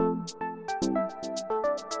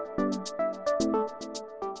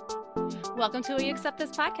Welcome to Will You Accept This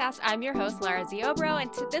podcast. I'm your host, Lara Ziobro, and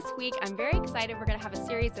this week I'm very excited. We're going to have a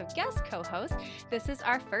series of guest co-hosts. This is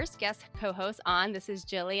our first guest co-host on. This is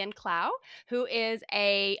Jillian Clow, who is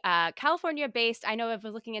a California-based. I know I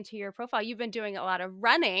was looking into your profile. You've been doing a lot of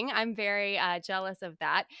running. I'm very jealous of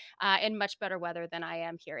that in much better weather than I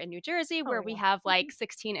am here in New Jersey, where we have like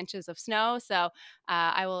 16 inches of snow. So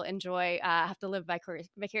I will have to live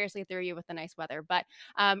vicariously through you with the nice weather. But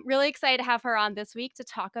really excited to have her on this week to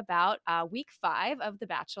talk about week 5 of The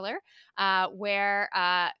Bachelor, where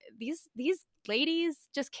these ladies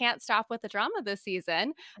just can't stop with the drama this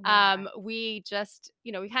season. We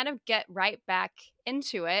kind of get right back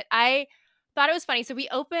into it. I thought it was funny. So we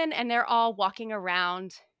open and they're all walking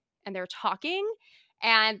around and they're talking.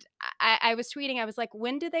 And I was tweeting, I was like,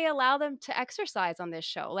 when do they allow them to exercise on this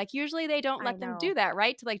show? Like, usually they don't let them do that,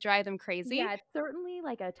 right? To like drive them crazy. Yeah, it's certainly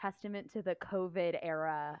like a testament to the COVID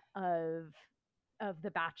era of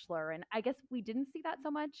The Bachelor. And I guess we didn't see that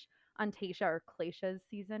so much on Tayshia or Klayshia's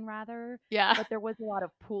season, rather. Yeah. But there was a lot of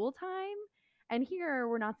pool time. And here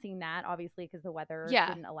we're not seeing that, obviously, because the weather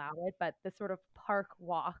didn't allow it. But the sort of park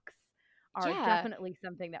walks are definitely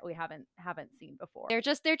something that we haven't seen before. They're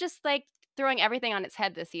just like throwing everything on its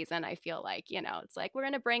head this season. I feel like, it's like we're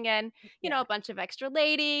going to bring in, a bunch of extra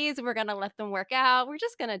ladies. We're going to let them work out. We're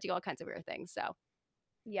just going to do all kinds of weird things. So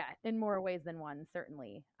yeah, in more ways than one,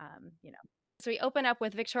 certainly. So we open up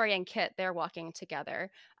with Victoria and Kit. They're walking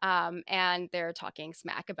together, and they're talking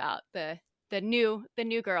smack about the new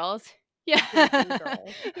girls. Yeah,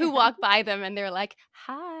 who walk by them and they're like,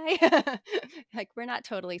 "Hi," like we're not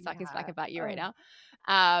totally talking smack about you right now.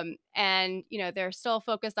 And they're still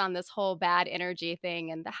focused on this whole bad energy thing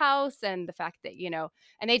in the house and the fact that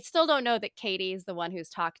and they still don't know that Katie is the one who's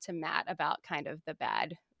talked to Matt about kind of the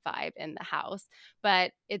bad vibe in the house,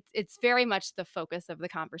 but it's very much the focus of the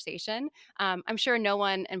conversation. I'm sure no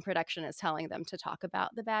one in production is telling them to talk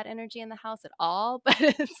about the bad energy in the house at all, but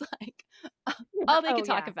it's like all they can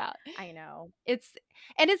talk about. I know. It's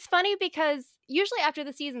funny because usually after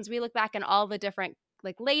the seasons we look back and all the different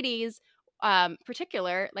like ladies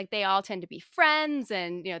particular, like they all tend to be friends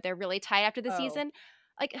and they're really tight after the season.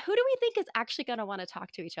 Like, who do we think is actually going to want to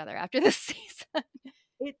talk to each other after this season?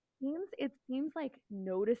 It seems like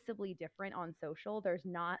noticeably different on social. There's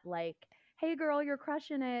not like, hey girl, you're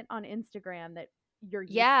crushing it on Instagram that you're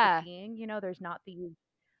used to seeing. There's not these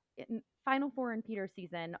Final Four and Peter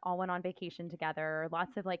season all went on vacation together.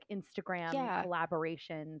 Lots of like Instagram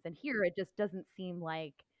collaborations. And here it just doesn't seem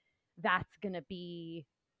like that's gonna be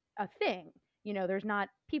a thing. There's not,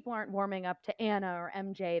 people aren't warming up to Anna or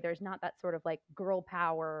MJ. There's not that sort of like girl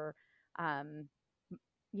power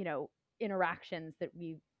interactions that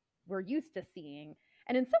we're used to seeing.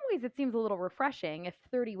 And in some ways, it seems a little refreshing. If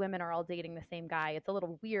 30 women are all dating the same guy, it's a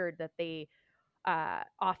little weird that they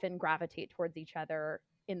often gravitate towards each other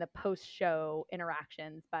in the post-show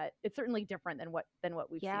interactions. But it's certainly different than what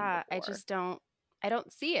we've seen before. I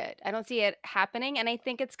don't see it. I don't see it happening. And I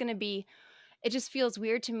think it's going to be, it just feels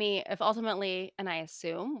weird to me if ultimately, and I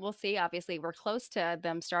assume we'll see, obviously we're close to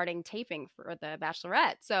them starting taping for the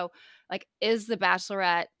Bachelorette. So like, is the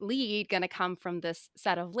Bachelorette lead going to come from this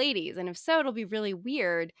set of ladies? And if so, it'll be really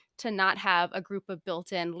weird to not have a group of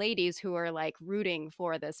built-in ladies who are like rooting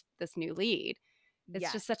for this new lead.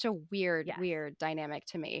 It's just such a weird dynamic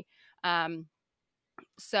to me.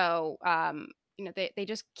 They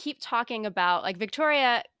just keep talking about, like,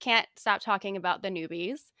 Victoria can't stop talking about the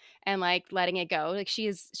newbies and like letting it go. Like she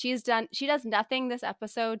does nothing this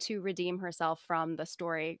episode to redeem herself from the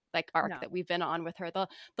story like arc that we've been on with her. The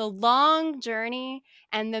long journey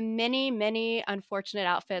and the many unfortunate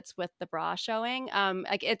outfits with the bra showing.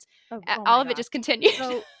 Like it's all of it just continues.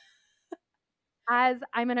 So, as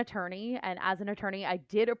I'm an attorney, and as an attorney, I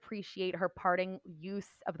did appreciate her parting use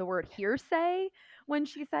of the word hearsay when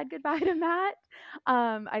she said goodbye to Matt.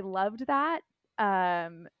 I loved that.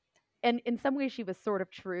 And in some ways, she was sort of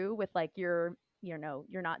true with like, you're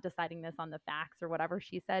not deciding this on the facts or whatever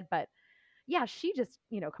she said. But yeah, she just,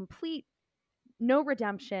 complete no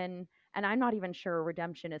redemption. And I'm not even sure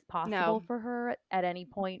redemption is possible for her at any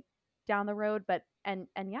point down the road. But, and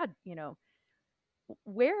yeah,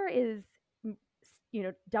 where is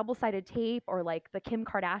double-sided tape or like the Kim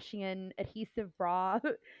Kardashian adhesive bra?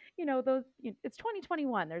 It's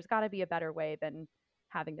 2021. There's got to be a better way than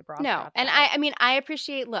having the bra. No, and I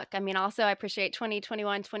appreciate. Look, also I appreciate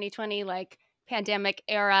 2021, 2020, like pandemic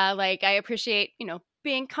era. Like I appreciate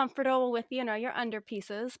being comfortable with your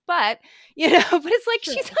underpieces, but but it's like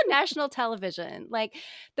she's on national television. Like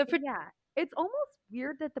it's almost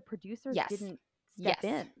weird that the producers didn't step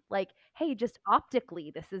in. Like, hey, just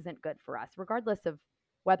optically, this isn't good for us, regardless of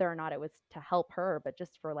whether or not it was to help her, but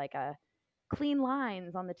just for like a clean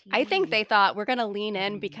lines on the I think TV. they thought we're going to lean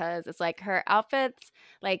in Mhm. because it's like her outfits,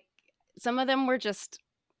 like some of them were just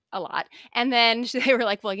a lot. And then they were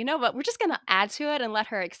like, well, you know what? We're just going to add to it and let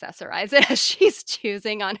her accessorize it as she's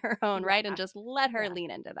choosing on her own, right? And Yeah, just let her yeah.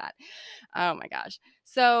 lean into that. Oh my gosh.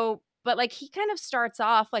 So, but like he kind of starts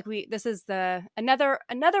off like this is the another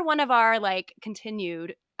one of our like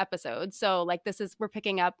continued episodes. So like we're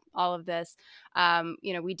picking up all of this.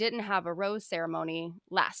 We didn't have a rose ceremony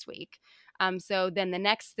last week. So then the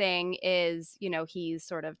next thing is, he's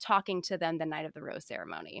sort of talking to them the night of the rose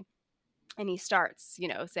ceremony. And he starts,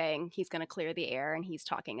 saying he's going to clear the air, and he's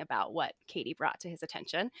talking about what Katie brought to his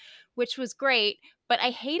attention, which was great. But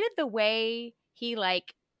I hated the way he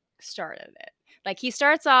like started it. Like he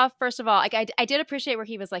starts off, first of all, like I did appreciate where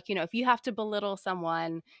he was like, if you have to belittle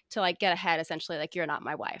someone to like get ahead, essentially, like you're not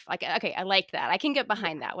my wife. Like, okay, I like that. I can get Yeah.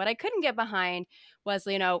 behind that. What I couldn't get behind was,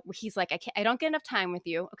 he's like, I don't get enough time with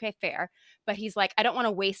you. Okay, fair. But he's like, I don't want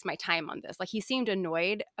to waste my time on this. Like he seemed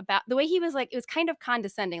annoyed about the way he was like, it was kind of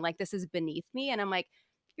condescending, like this is beneath me. And I'm like,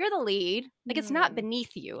 you're the lead. Like it's not Hmm.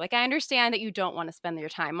 beneath you. Like I understand that you don't want to spend your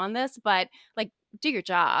time on this, but like do your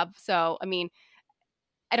job. So, I mean,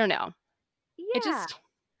 I don't know. It Yeah, just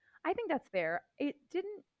I think that's fair. It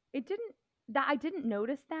didn't that I didn't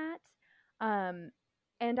notice that. Um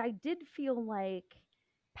and I did feel like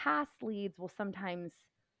past leads will sometimes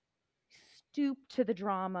stoop to the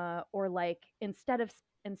drama, or like instead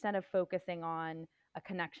of focusing on a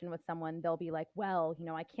connection with someone, they'll be like, well,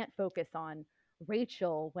 I can't focus on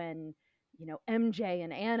Rachel when MJ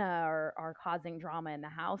and Anna are causing drama in the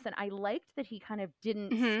house. And I liked that he kind of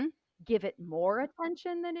didn't mhm. give it more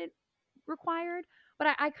attention than it required.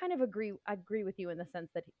 But I kind of agree with you in the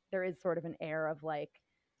sense that there is sort of an air of like,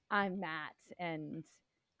 I'm Matt, and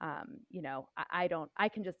I don't, I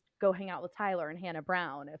can just go hang out with Tyler and Hannah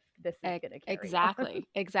Brown if this is going to carry on. Exactly.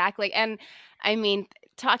 Exactly. And I mean,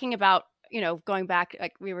 talking about, going back,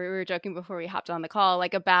 like we were joking before we hopped on the call,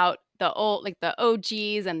 like about the old, like the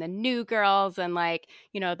OGs and the new girls and like,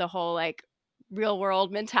 the whole like real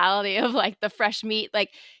world mentality of like the fresh meat.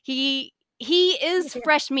 Like he is Yeah,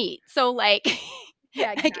 fresh meat. So like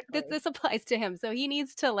yeah, like this, exactly. this applies to him. So he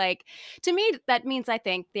needs to like, to me, that means I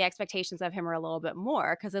think the expectations of him are a little bit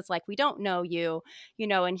more because it's like we don't know you,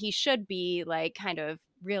 and he should be like kind of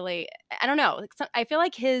really, I don't know. Like, I feel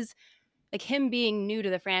like him being new to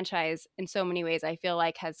the franchise in so many ways, I feel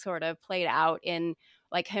like has sort of played out in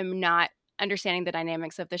like him not understanding the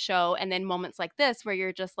dynamics of the show. And then moments like this where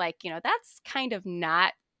you're just like, that's kind of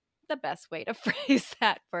not the best way to phrase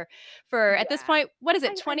that for at this Yeah, point, what is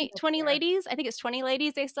it, I think 20 that's 20 fair. ladies? I think it's 20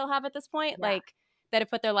 ladies they still have at this point, Yeah. like that have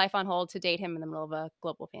put their life on hold to date him in the middle of a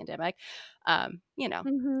global pandemic. No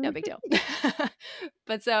Hmm. big deal.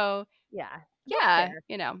 But so Yeah, that's yeah, fair.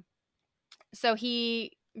 so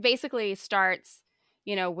he basically starts,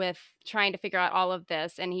 with trying to figure out all of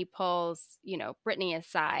this, and he pulls, Brittany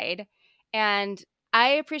aside. And I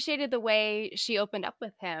appreciated the way she opened up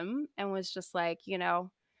with him and was just like,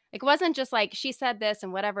 it wasn't just like she said this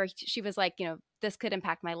and whatever. She was like, this could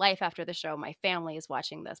impact my life after the show. My family is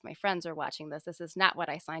watching this. My friends are watching this. This is not what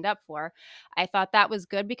I signed up for. I thought that was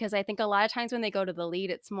good because I think a lot of times when they go to the lead,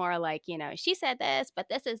 it's more like, she said this, but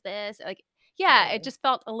this is this. Like, yeah, it Totally. just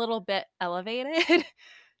felt a little bit elevated.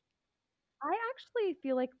 I actually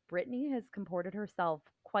feel like Brittany has comported herself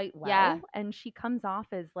quite Yeah. well, and she comes off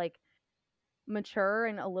as like mature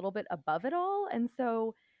and a little bit above it all. And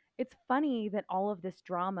so it's funny that all of this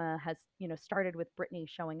drama has, started with Brittany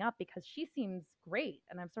showing up because she seems great.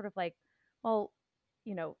 And I'm sort of like, well,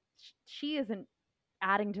 she isn't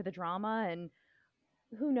adding to the drama. And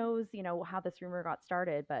who knows, how this rumor got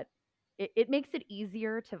started, but it makes it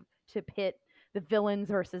easier to pit the villains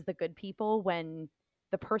versus the good people when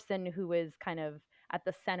the person who is kind of at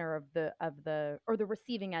the center of the or the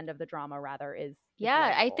receiving end of the drama rather is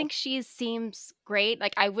Yeah, I likable. think she seems great.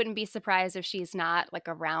 Like I wouldn't be surprised if she's not like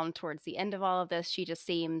around towards the end of all of this. She just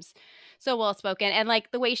seems so well spoken, and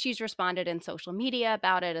like the way she's responded in social media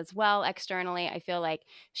about it as well externally, I feel like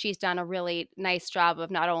she's done a really nice job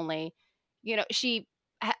of not only, she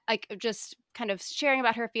like just kind of sharing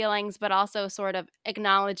about her feelings, but also sort of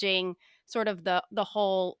acknowledging sort of the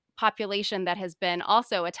whole population that has been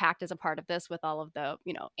also attacked as a part of this with all of the,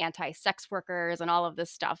 anti-sex workers and all of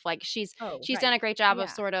this stuff. Like Oh, she's done right. a great job of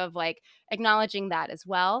Yeah. sort of like acknowledging that as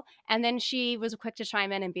well. And then she was quick to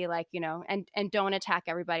chime in and be like, and don't attack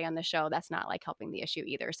everybody on the show. That's not like helping the issue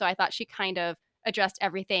either. So I thought she kind of addressed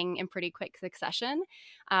everything in pretty quick succession.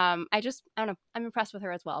 I don't know, I'm impressed with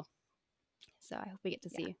her as well. So I hope we get to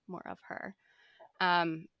Yeah. see more of her.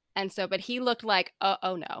 Um, and so, but he looked like,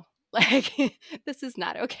 oh no, like this is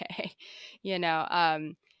not okay, you know.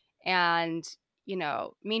 And,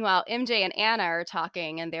 meanwhile, MJ and Anna are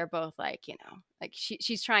talking and they're both like, like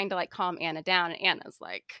she's trying to like calm Anna down. And Anna's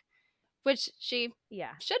like, which she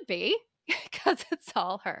Yeah. should be because it's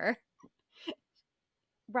all her.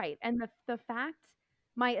 Right. And the fact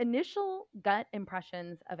my initial gut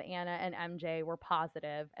impressions of Anna and MJ were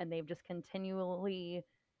positive, and they've just continually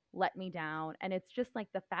let me down. And it's just like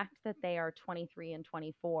the fact that they are 23 and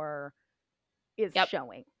 24 is Yep.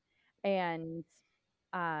 showing. And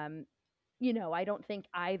um I don't think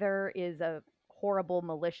either is a horrible,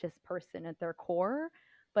 malicious person at their core,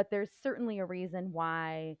 but there's certainly a reason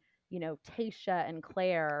why, Tasha and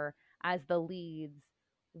Claire as the leads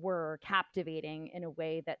were captivating in a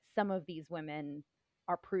way that some of these women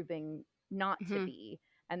are proving not to Mm-hmm. be.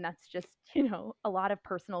 And that's just, a lot of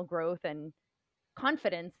personal growth and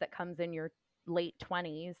confidence that comes in your late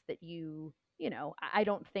 20s that I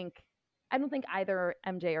don't think either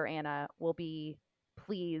MJ or Anna will be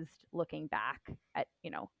pleased looking back at,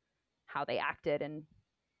 how they acted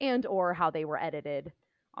and or how they were edited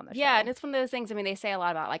on the Yeah, and show. it's one of those things. I mean, they say a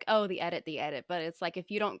lot about like, oh, the edit, but it's like if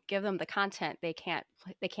you don't give them the content, they can't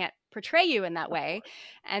portray you in that Of way. course.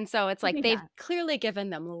 And so it's like they've Yeah. clearly given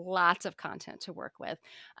them lots of content to work with.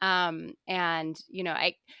 And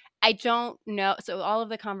I don't know. So all of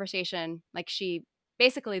the conversation, like she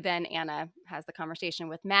basically then Anna has the conversation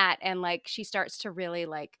with Matt, and like she starts to really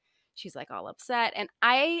like she's like all upset, and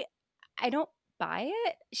I don't buy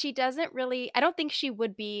it. She doesn't really. I don't think she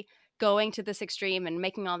would be going to this extreme and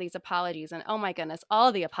making all these apologies, and oh my goodness,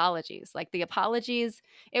 all the apologies, like the apologies,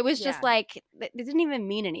 it was just Yeah. like it didn't even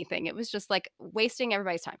mean anything. It was just like wasting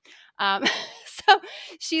everybody's time. um so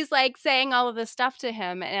she's like saying all of this stuff to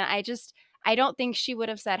him, and I don't think she would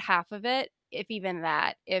have said half of it, if even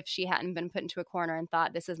that, if she hadn't been put into a corner and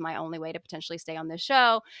thought this is my only way to potentially stay on this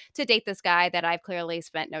show, to date this guy that I've clearly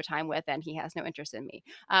spent no time with and he has no interest in me.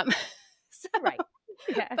 So, Right.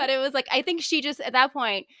 Yeah. but it was like I think she just at that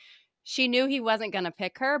point she knew he wasn't going to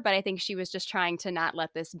pick her, but I think she was just trying to not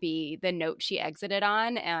let this be the note she exited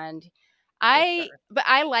on. And For sure. but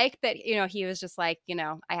I like that, he was just like,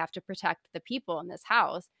 I have to protect the people in this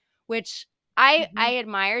house, which I Mhm.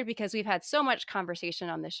 admired because we've had so much conversation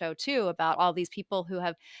on the show too about all these people who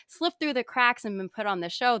have slipped through the cracks and been put on the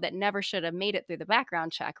show that never should have made it through the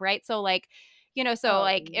background check, right? So like, so Oh,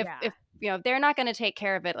 like yeah. if they're not going to take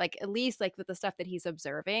care of it, like at least like with the stuff that he's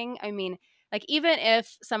observing, I mean, like even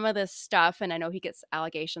if some of this stuff, and I know he gets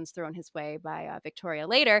allegations thrown his way by Victoria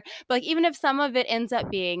later, but like even if some of it ends up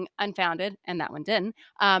being unfounded, and that one didn't,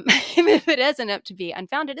 even if it doesn't up to be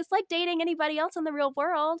unfounded, it's like dating anybody else in the real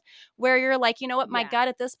world, where you're like, you know what, my Yeah. gut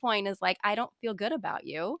at this point is like, I don't feel good about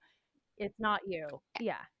you. It's not you.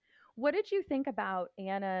 Yeah. What did you think about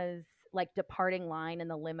Anna's like departing line in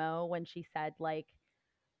the limo when she said like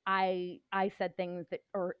I said things that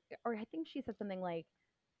or I think she said something like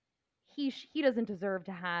he doesn't deserve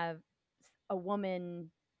to have a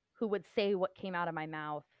woman who would say what came out of my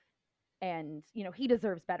mouth, and he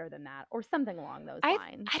deserves better than that, or something along those I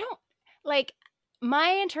lines. I don't like my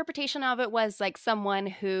interpretation of it was like someone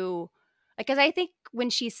who like because I think when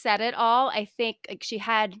she said it all, I think like she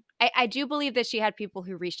had I do believe that she had people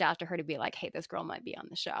who reached out to her to be like, hey, this girl might be on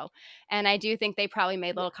the show. And I do think they probably made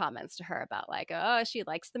Yeah. little comments to her about like, oh, she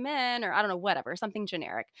likes the men, or I don't know, whatever, something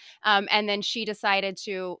generic. And then she decided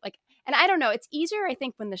to like, and I don't know, it's easier, I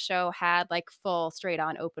think, when the show had like full straight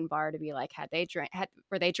on open bar to be like,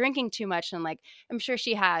 were they drinking too much? And like, I'm sure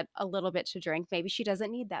she had a little bit to drink. Maybe she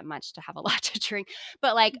doesn't need that much to have a lot to drink.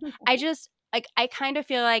 But like, I just like I kind of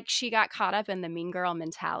feel like she got caught up in the mean girl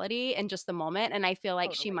mentality in just the moment. And I feel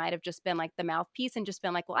like she Totally. might have just been like the mouthpiece and just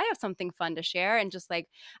been like, well, I have something fun to share. And just like,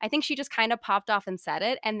 I think she just kind of popped off and said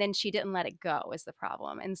it. And then she didn't let it go is the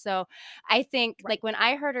problem. And so I think like Right. when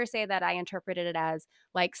I heard her say that, I interpreted it as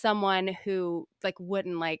like someone who like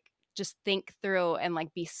wouldn't like just think through and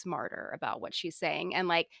like be smarter about what she's saying and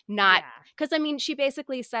like not Yeah. because I mean, she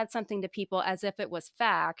basically said something to people as if it was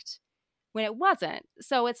fact when it wasn't.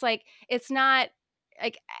 So it's like, it's not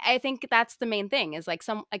like, I think that's the main thing is like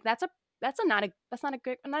some, like that's not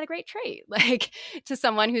a great trait. Like to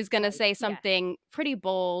someone who's going to Right. say Yeah. something pretty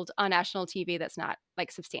bold on national TV that's not like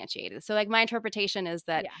substantiated. So like my interpretation is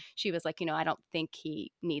that Yeah. she was like, I don't think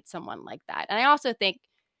he needs someone like that. And I also think,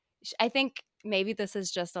 I think maybe this is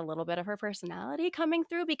just a little bit of her personality coming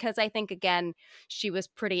through because I think again she was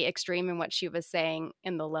pretty extreme in what she was saying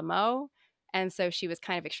in the limo, and so she was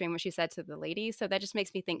kind of extreme what she said to the lady, so that just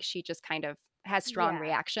makes me think she just kind of has strong Yeah.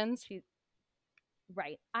 reactions. She's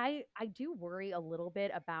right. I do worry a little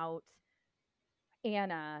bit about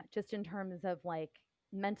Anna just in terms of like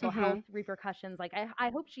mental health Mhm. repercussions. Like I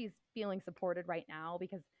hope she's feeling supported right now,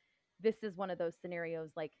 because this is one of those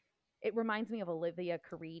scenarios like It reminds me of Olivia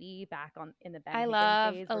Caridi back on in the Ben I Higgins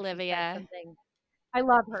love days where she said Olivia. something. I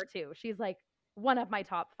love her too. She's like one of my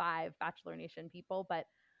top 5 Bachelor Nation people, but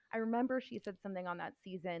I remember she said something on that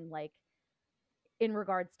season like in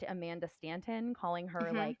regards to Amanda Stanton, calling her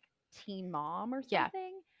Hmm. like teen mom or Yeah.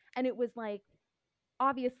 something. And it was like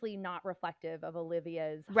obviously not reflective of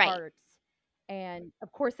Olivia's Right. heart. And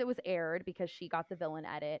of course, it was aired because she got the villain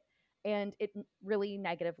edit, and it really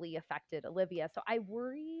negatively affected Olivia. So I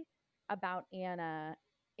worry about Anna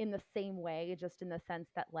in the same way, just in the sense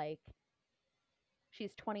that, like,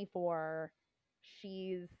 she's 24.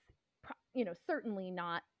 She's, certainly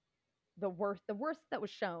not the worst that was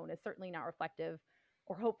shown is certainly not reflective,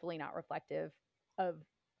 or hopefully not reflective, of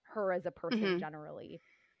her as a person Hmm. generally.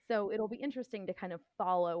 So it'll be interesting to kind of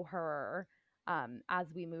follow her as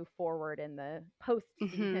we move forward in the post Hmm.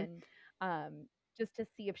 season, just to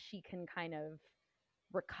see if she can kind of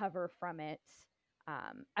recover from it,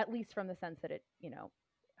 at least from the sense that it,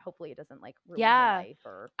 hopefully it doesn't like ruin her Yeah. life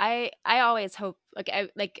or. I always hope, like,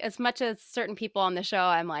 like, as much as certain people on the show,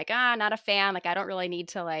 I'm like, not a fan. Like, I don't really need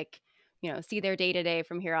to, like, see their day to day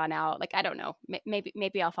from here on out. Like, I don't know.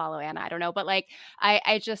 Maybe I'll follow Anna. I don't know. But like,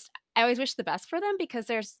 I always wish the best for them, because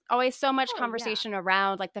there's always so much Oh yeah, conversation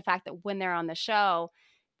around like the fact that when they're on the show,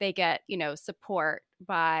 they get, support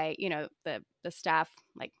by, the staff,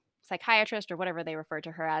 like psychiatrist or whatever they refer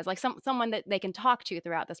to her as, like someone that they can talk to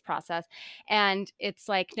throughout this process. And it's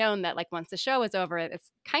like known that, like, once the show is over,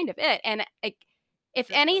 it's kind of it. And like, if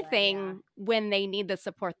stripped away. Yeah, anything, when they need the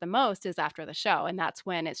support the most is after the show, and that's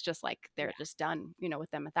when it's just like they're yeah, just done, with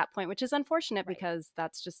them at that point, which is unfortunate, right. because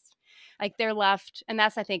that's just like they're left. And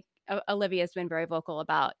that's, I think, Olivia's been very vocal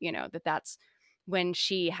about, that's when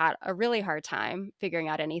she had a really hard time figuring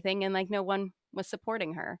out anything, and like no one was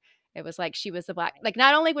supporting her. It was like she was the black, Right. like,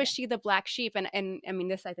 not only was Yeah. she the black sheep, and I mean,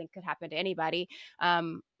 this I think could happen to anybody.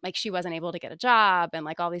 Like, she wasn't able to get a job and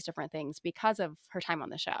like all these different things because of her time on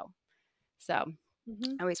the show. So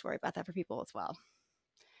Hmm. I always worry about that for people as well.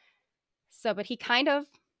 So, but he kind of,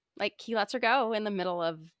 like, he lets her go in the middle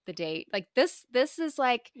of the date. Like, this is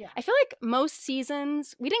like, Yeah. I feel like most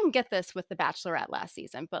seasons, we didn't get this with The Bachelorette last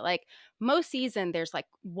season, but like most season, there's like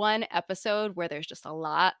one episode where there's just a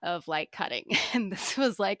lot of like cutting. And this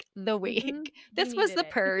was like the Hmm. week. We This was needed the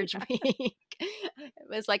it. purge week. It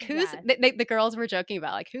was like, Yes. the girls were joking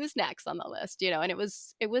about like who's next on the list, and it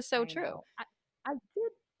was so I true. know. I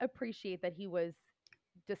did appreciate that he was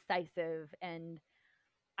decisive, and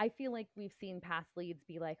I feel like we've seen past leads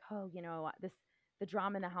be like, "Oh, the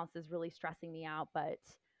drama in the house is really stressing me out, but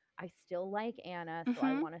I still like Anna, so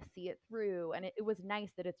I Hmm. want to see it through." And it was nice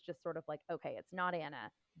that it's just sort of like, "Okay, it's not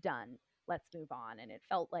Anna. Done. Let's move on." And it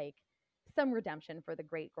felt like some redemption for the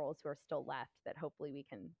great girls who are still left that hopefully we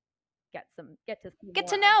can get to see Get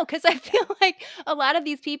to more of. know, because I Yeah. feel like a lot of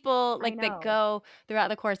these people, I like, that know. go throughout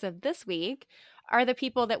the course of this week are the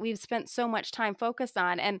people that we've spent so much time focused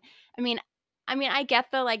on. And I mean, I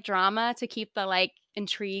get the like drama to keep the like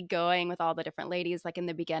intrigue going with all the different ladies, like in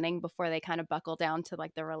the beginning, before they kind of buckle down to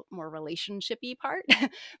like the more relationshipy part.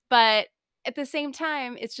 But at the same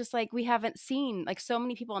time, it's just like we haven't seen like so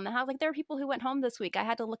many people in the house. Like, there are people who went home this week. I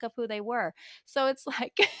had to look up who they were. So it's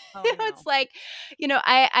like, Oh, I it's know. like,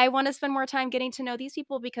 I want to spend more time getting to know these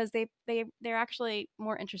people, because they're actually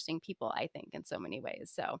more interesting people, I think, in so many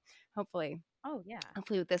ways. So hopefully, Oh, yeah.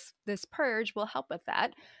 hopefully this purge will help with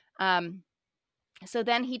that. Um, so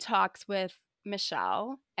then he talks with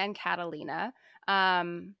Michelle and Catalina.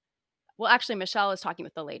 Um, well, actually, Michelle is talking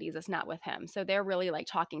with the ladies. It's not with him. So they're really like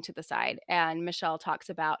talking to the side. And Michelle talks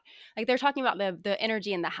about, like, they're talking about the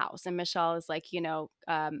energy in the house. And Michelle is like,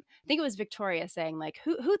 I think it was Victoria saying like,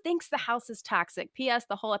 who thinks the house is toxic? P.S.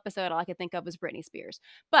 The whole episode, all I could think of was Britney Spears.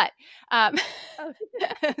 But um, Oh,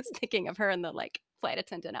 I was thinking of her in the like flight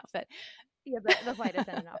attendant outfit. yeah, the flight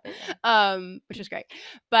attendant outfit, yeah. Which is great.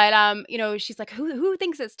 But she's like, who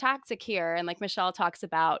thinks it's toxic here? And like Michelle talks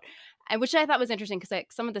about, and which I thought was interesting, because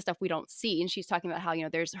like some of the stuff we don't see, and she's talking about how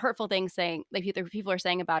there's hurtful things saying, like, either people are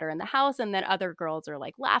saying about her in the house, and then other girls are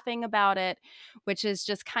like laughing about it, which is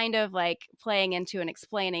just kind of like playing into and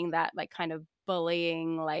explaining that like kind of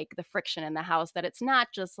bullying, like the friction in the house, that it's not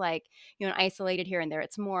just like isolated here and there.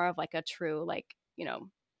 It's more of like a true like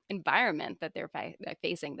environment that they're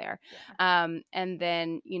facing there. Yeah. And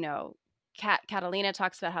then Catalina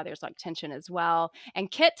talks about how there's like tension as well, and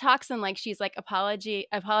Kit talks and like she's like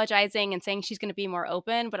apologizing and saying she's going to be more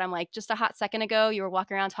open. But I'm like, just a hot second ago you were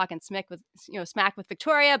walking around talking smack with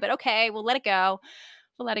Victoria. But okay, we'll let it go.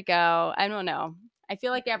 We'll let it go. I don't know. I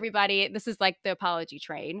feel like everybody, this is like the apology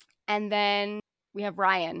train. And then we have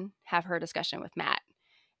Ryan have her discussion with Matt.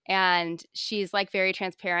 And she's like very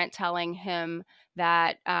transparent, telling him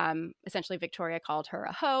that essentially Victoria called her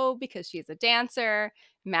a hoe because she's a dancer.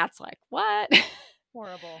 Matt's like, what?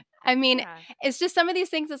 Horrible. I mean, Yeah. it's just some of these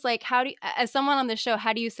things. It's like, how do you, as someone on the show,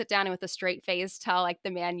 how do you sit down and with a straight face tell like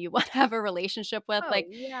the man you want to have a relationship with, Oh, like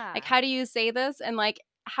yeah. how do you say this? And like,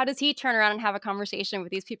 how does he turn around and have a conversation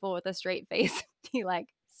with these people with a straight face? Be like,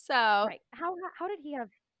 so Right. How did he have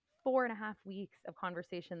 4.5 weeks of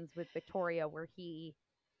conversations with Victoria where he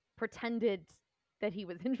pretended that he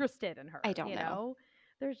was interested in I her, don't know.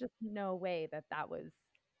 There's just no way that that was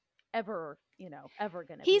ever, ever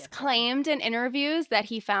gonna be He's a thing. claimed in interviews that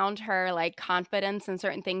he found her like confidence and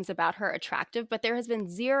certain things about her attractive, but there has been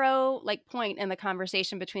zero like point in the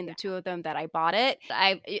conversation between the Yeah. two of them that I bought it.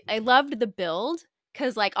 I loved the build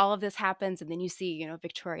because like all of this happens and then you see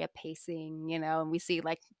Victoria pacing, and we see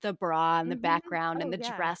like the bra in the Mhm. background and Oh, the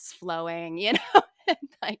yeah. dress flowing, and,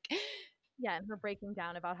 like Yeah, and her breaking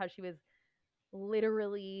down about how she was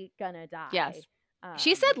literally gonna die. yes,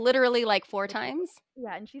 she said literally like four Which is times.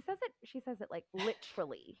 yeah, and she says it like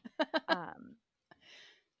literally. Um,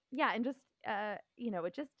 yeah, and just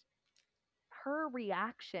it just her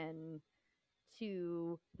reaction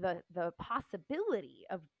to the possibility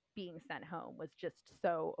of being sent home was just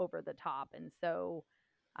so over the top and so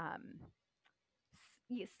um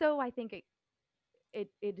so I think it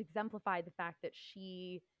exemplified the fact that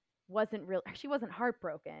she wasn't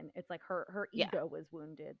heartbroken. It's like her Yeah, ego was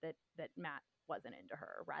wounded that Matt wasn't into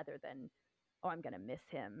her rather than, oh, I'm gonna miss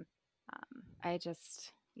him. Um, I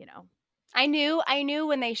just you know. I knew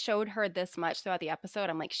when they showed her this much throughout the episode,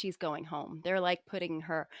 I'm like, she's going home. They're like putting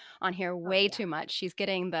her on here Oh way yeah. too much. She's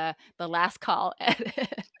getting the last call edit.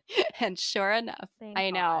 And sure enough, Thank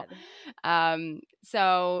I know. God.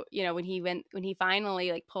 So, when he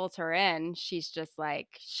finally like pulls her in, she's just like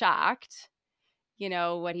shocked,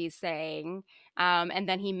 what he's saying. And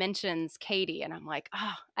then he mentions Katie, and I'm like,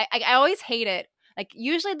 oh, I always hate it. Like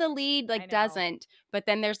usually the lead I like know. doesn't, but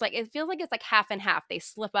then there's like it feels like it's like half and half. They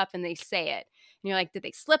slip up and they say it, and you're like, did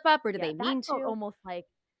they slip up or did Yeah, they that mean felt to? almost like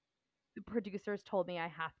the producers told me I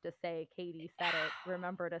have to say Katie said it.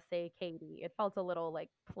 Remember to say Katie. It felt a little like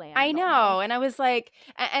I planned know. almost. And I was like,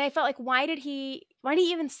 and I felt like, why did he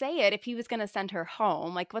even say it if he was going to send her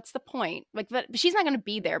home? Like, what's the point? Like, but she's not going to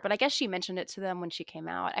be Yeah. there. But I guess she mentioned it to them when she came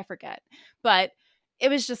out. I forget. But it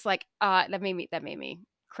was just like, that made me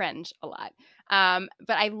cringe a lot.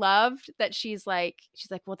 But I loved that she's like,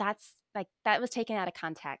 well, that's like, that was taken out of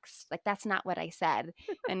context. Like, that's not what I said.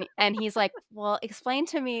 And he's like, well, explain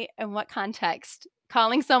to me in what context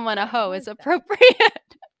calling someone a What hoe was is that?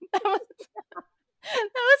 appropriate. That was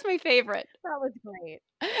that was my favorite. That was great.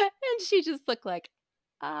 And she just looked like,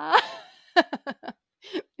 ah.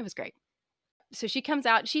 It was great. So she comes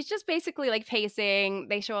out, she's just basically like pacing.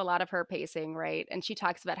 They show a lot of her pacing, right? And she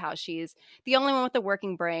talks about how she's the only one with a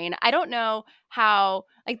working brain. I don't know how,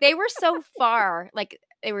 like, they were so far, like,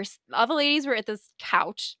 all the ladies were at this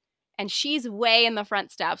couch, and she's way in the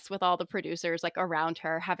front steps with all the producers, like, around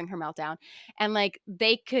her, having her meltdown. And, like,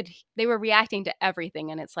 they were reacting to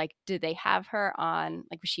everything. And it's like, did they have her on,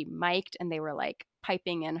 like, was she mic'd and they were like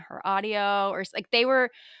piping in her audio? Or like, they were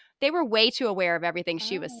way too aware of everything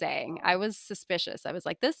she was saying. I Oh, was suspicious. I was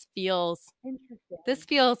like, this feels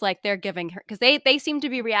interesting. like they're giving her, because they seem to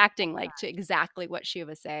be reacting Yeah, like to exactly what she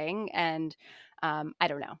was saying. And I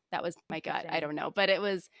don't know. That was my gut. I interesting. don't know, but it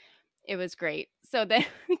was great. So then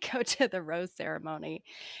we go to the rose ceremony,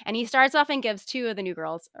 and he starts off and gives two of the new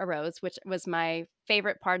girls a rose, which was my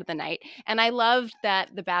favorite part of the night. And I loved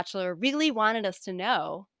that The Bachelor really wanted us to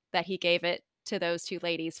know that he gave it to those two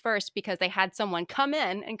ladies first, because they had someone come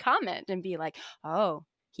in and comment and be like, oh,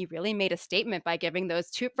 he really made a statement by giving those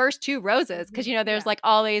first two roses. Because, there's Yeah. like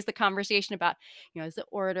always the conversation about, is the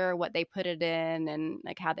order, what they put it in, and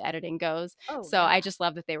like how the editing goes. Oh, So yeah. I just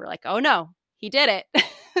love that they were like, oh no, he did it.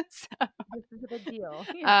 So This is a big deal.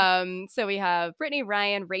 Yeah. so we have Brittany,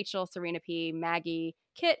 Ryan, Rachel, Serena P, Maggie,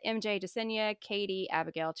 Kit, MJ, Jasenia, Katie,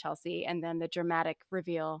 Abigail, Chelsea, and then the dramatic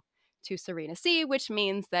reveal to Serena C, which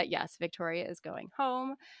means that yes, Victoria is going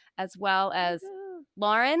home, as well as Woohoo.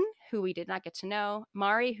 Lauren, who we did not get to know,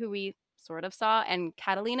 Mari, who we sort of saw, and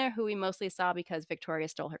Catalina, who we mostly saw because Victoria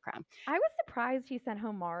stole her crown. I was surprised he sent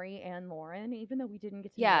home Mari and Lauren, even though we didn't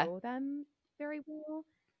get to Yeah, know them very well.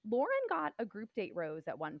 Lauren got a group date rose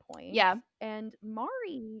at one point, yeah, and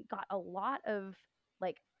Mari got a lot of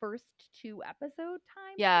like first two episode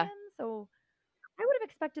time yeah. spends. So I would have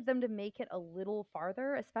expected them to make it a little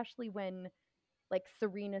farther, especially when like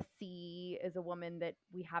Serena C is a woman that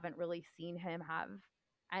we haven't really seen him have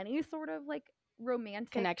any sort of like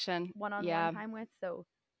romantic Connection. one-on-one Yeah. time with. So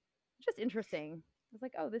just interesting. I was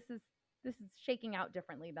like, oh, this is this is shaking out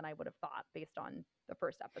differently than I would have thought based on the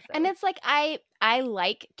first episode. And it's like I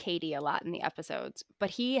like Katie a lot in the episodes,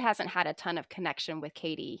 but he hasn't had a ton of connection with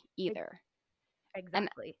Katie either.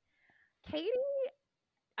 Exactly. Katie,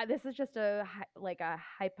 this is just a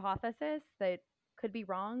hypothesis that could be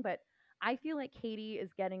wrong, but I feel like Katie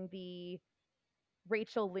is getting the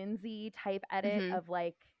Rachel Lindsay type edit Mm-hmm. of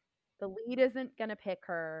like the lead isn't going to pick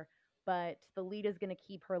her, but the lead is going to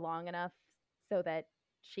keep her long enough so that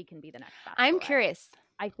she can be the next Bachelorette. I'm curious.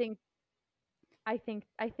 I think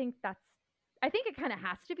that's I think it kind of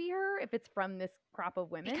has to be her if it's from this crop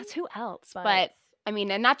of women. Because who else? But I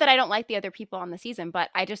mean, and not that I don't like the other people on the season, but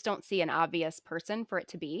I just don't see an obvious person for it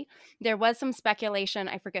to be. There was some speculation.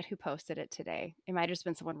 I forget who posted it today. It might have just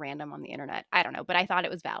been someone random on the internet. I don't know, but I thought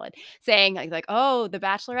it was valid, saying like, oh, the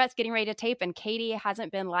Bachelorette's getting ready to tape, and Katie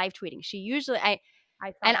hasn't been live tweeting. She usually I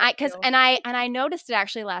noticed it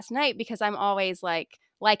actually last night because I'm always like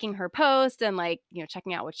liking her post and like, you know,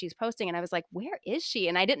 checking out what she's posting, and I was like, where is she?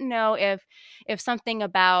 And I didn't know if something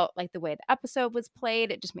about like the way the episode was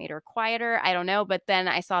played, it just made her quieter. I don't know, but then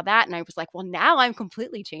I saw that and I was like, well, now I'm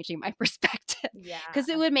completely changing my perspective. Yeah, because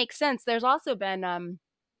it would make sense. There's also been oh,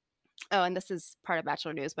 and this is part of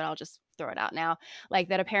Bachelor news, but I'll just throw it out now, like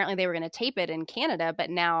that apparently they were going to tape it in Canada,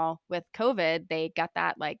 but now with COVID they got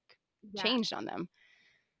that like changed on them.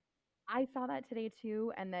 I saw that today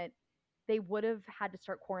too, and that they would have had to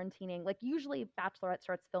start quarantining. Like usually Bachelorette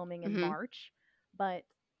starts filming in March, but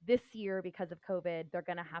this year because of COVID, they're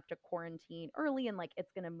going to have to quarantine early, and like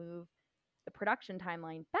it's going to move the production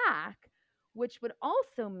timeline back, which would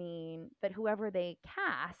also mean that whoever they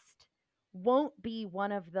cast won't be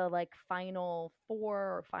one of the like final 4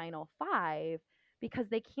 or final 5 because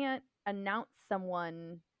they can't announce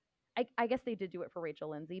someone. I guess they did do it for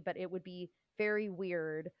Rachel Lindsay, but it would be very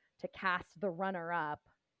weird to cast the runner up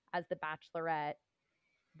as the Bachelorette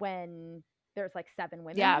when there's like 7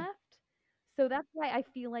 women left. So that's why I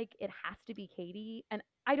feel like it has to be Katie. And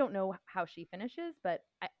I don't know how she finishes, but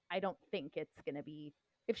I don't think it's going to be.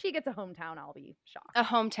 If she gets a hometown, I'll be shocked. A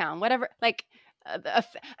hometown, whatever. Like,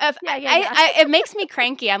 it makes me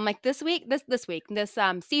cranky. I'm like, this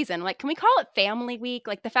season, like, can we call it Family Week?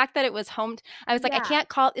 Like the fact that it was home. I was like, I can't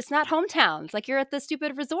call it. It's not hometowns. Like you're at the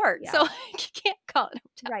stupid resort, so like, you can't call it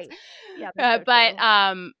hometowns. Right. Yeah. But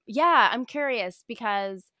yeah, I'm curious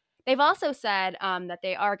because they've also said that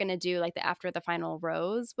they are going to do like the after the final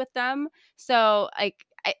rose with them. So like,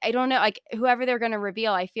 I don't know, like whoever they're going to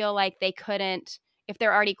reveal, I feel like they couldn't. If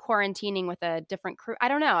they're already quarantining with a different crew, I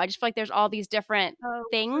don't know. I just feel like there's all these different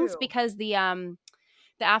things because the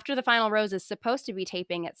after the final rose is supposed to be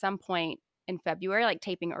taping at some point in February, like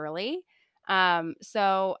taping early.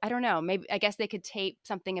 So I don't know. Maybe I guess they could tape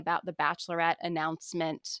something about the Bachelorette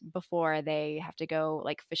announcement before they have to go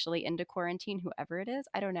like officially into quarantine, whoever it is.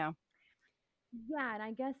 I don't know. Yeah, and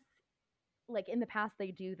I guess like in the past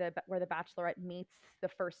they do where the Bachelorette meets the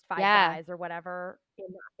first 5 guys or whatever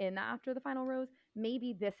in the after the final rose.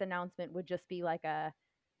 Maybe this announcement would just be like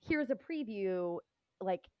here's a preview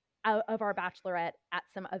like of our Bachelorette at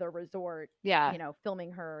some other resort. Yeah, you know,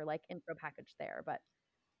 filming her like intro package there. But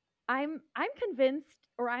I'm convinced,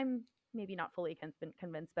 or I'm maybe not fully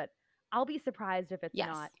convinced, but I'll be surprised if it's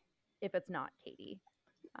not Katie.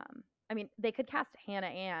 I mean, they could cast Hannah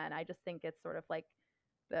Ann. I just think it's sort of like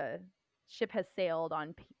the ship has sailed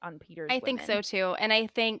on Peter's women. think so too. And I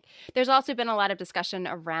think there's also been a lot of discussion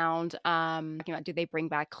around do they bring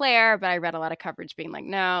back Claire? But I read a lot of coverage being like,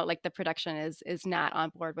 no, like the production is not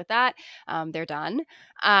on board with that. They're done.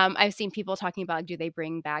 I've seen people talking about, do they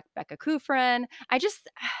bring back Becca Kufrin?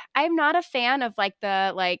 I'm not a fan of like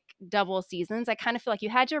the like double seasons. I kind of feel like you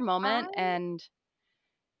had your moment, and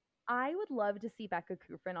I would love to see Becca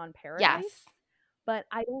Kufrin on Paradise. Yes. But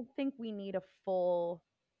I don't think we need a full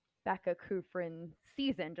Becca Kufrin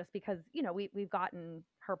season just because, you know, we've gotten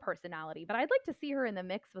her personality. But I'd like to see her in the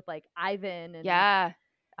mix with like Ivan and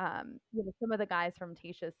you know, some of the guys from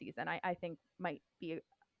Tayshia's season. I think might be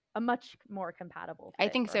a much more compatible fit. I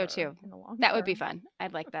think so too. In the long that term. Would be fun.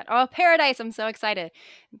 I'd like that. Oh, Paradise. I'm so excited.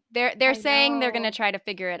 They're saying they're going to try to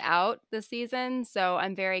figure it out this season. So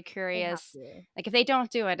I'm very curious. Like if they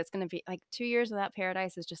don't do it, it's going to be like 2 years without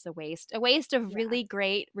Paradise is just a waste of really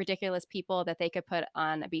great, ridiculous people that they could put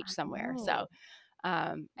on a beach somewhere. So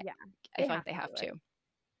I feel like they have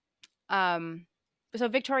to. So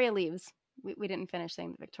Victoria leaves. We didn't finish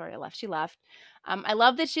saying that Victoria left. She left. I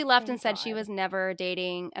love that she left and said she was never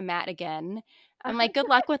dating a Matt again. I'm like, good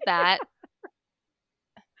luck with that.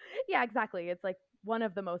 Yeah, exactly. It's like one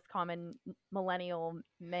of the most common millennial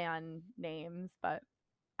man names, but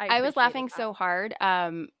I was laughing so hard.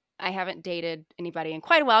 I haven't dated anybody in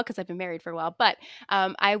quite a while because I've been married for a while, but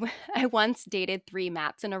I once dated 3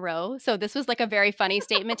 Matts in a row. So this was like a very funny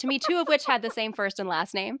statement to me, 2 of which had the same first and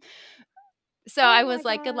last name. So I Oh my was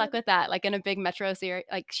like, good luck God. with that. Like in a big metro series,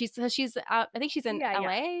 like she's I think she's in Yeah, yeah.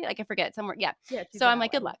 LA. Like I forget somewhere. Yeah. Yeah, she's So in I'm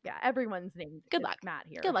like, good LA. luck. Yeah, everyone's named Good luck. Matt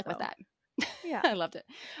Good here, luck with so that. yeah. I loved it.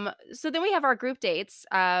 So then we have our group dates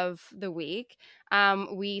of the week.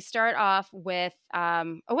 We start off with,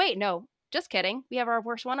 oh, wait, no, just kidding. We have our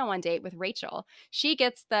worst one on one date with Rachel. She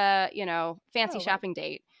gets the, fancy Oh, right. shopping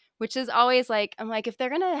date, which is always like, I'm like, if they're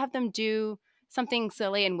going to have them do something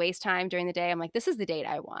silly and waste time during the day, I'm like, this is the date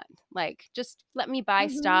I want. Like, just let me buy Mhm.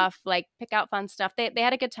 stuff, like pick out fun stuff. They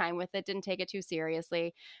had a good time with it, didn't take it too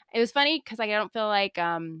seriously. It was funny because I don't feel like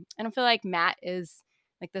Matt is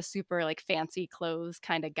like the super like fancy clothes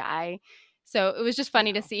kind of guy. So it was just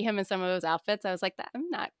funny to No. see him in some of those outfits. I was like, I'm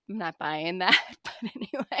not buying that. But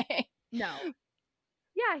anyway, No.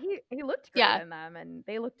 Yeah, he looked great yeah, in them, and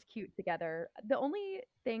they looked cute together. The only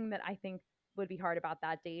thing that I think would be hard about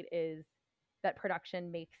that date is that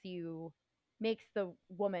production makes the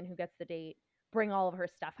woman who gets the date bring all of her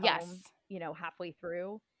stuff yes, home, halfway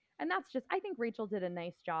through. And that's just I think Rachel did a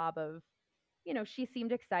nice job of, she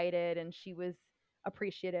seemed excited and she was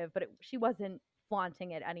appreciative, but she wasn't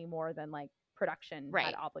flaunting it any more than like production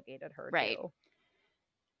had right, obligated her right. to.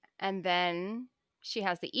 And then she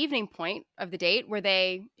has the evening point of the date where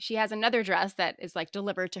she has another dress that is like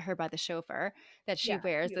delivered to her by the chauffeur that she Yeah,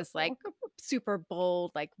 wears, this like beautiful. super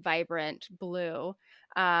bold, like vibrant blue.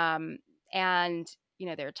 Um, and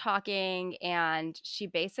they're talking, and she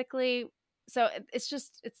basically, so it's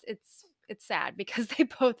just it's sad because they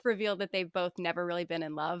both reveal that they've both never really been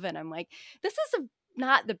in love, and I'm like, this is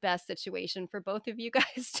not the best situation for both of you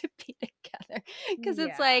guys to be together, because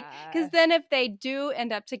it's like, because Yeah. then if they do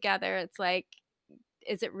end up together, it's like,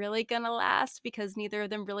 is it really gonna last, because neither of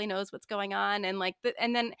them really knows what's going on, and like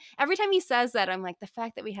and then every time he says that, I'm like, the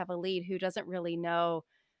fact that we have a lead who doesn't really know,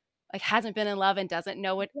 like hasn't been in love and doesn't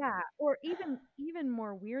know what. Yeah, or even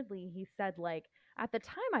more weirdly, he said like, "At the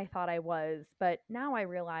time I thought I was, but now I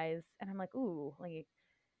realize," and I'm like, "Ooh, like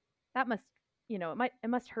that must, it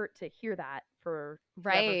must hurt to hear that for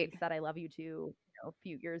whoever Right. he said I love you to, a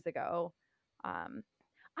few years ago." Um,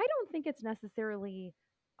 I don't think it's necessarily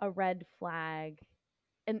a red flag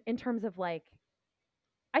in terms of like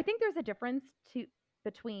I think there's a difference to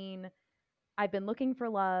between I've been looking for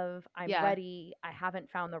love, I'm Yeah. ready, I haven't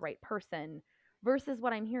found the right person, versus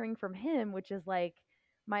what I'm hearing from him, which is like,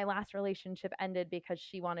 my last relationship ended because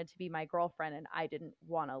she wanted to be my girlfriend and I didn't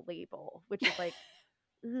want a label, which is like,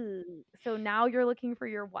 "Ooh, so now you're looking for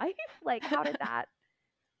your wife?" Like, how did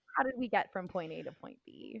we get from point A to point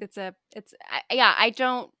B? Yeah, I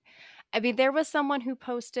don't, I mean, there was someone who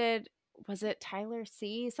posted, was it Tyler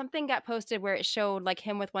C? Something got posted where it showed like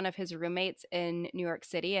him with one of his roommates in New York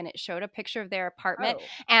City, and it showed a picture of their apartment,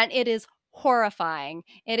 Oh, and it is horrifying.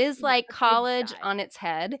 It is yeah, like the college pigsty. on its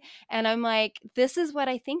head. And I'm like, this is what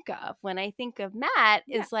I think of when I think of Matt,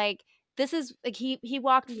 Yeah, is like, this is like he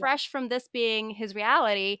walked yeah, fresh from this being his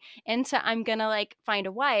reality into, I'm gonna like find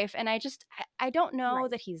a wife, and I don't know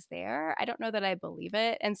right. that he's there. I don't know that I believe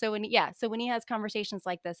it. And so when he has conversations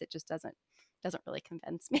like this, it just doesn't really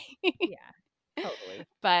convince me. Yeah, totally.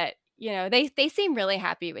 But they seem really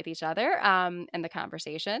happy with each other, in the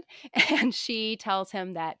conversation, and she tells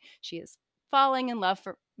him that she is falling in love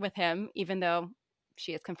with him, even though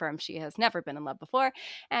she has confirmed she has never been in love before,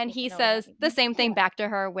 and he Doesn't know what that says the means. same thing Yeah, back to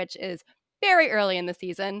her, which is very early in the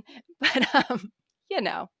season. But you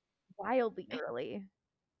know wildly early.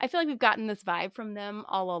 I feel like we've gotten this vibe from them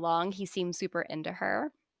all along. He seems super into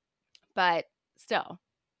her, but still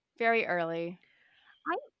very early.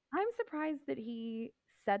 I I'm surprised that he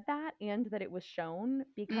said that and that it was shown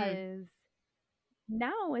Mm, because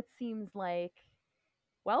now it seems like,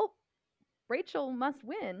 well, Rachel must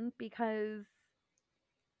win because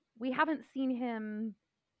we haven't seen him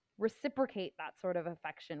reciprocate that sort of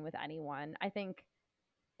affection with anyone. I think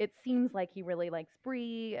it seems like he really likes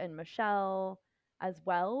Bree and Michelle as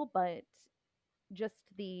well, but just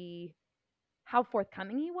the how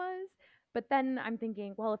forthcoming he was. But then I'm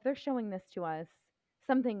thinking, well, if they're showing this to us,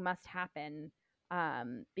 something must happen,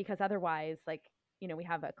 because otherwise, like, we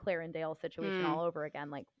have a Claire and Dale situation all mm, over again.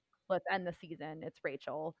 Like, let's end the season. It's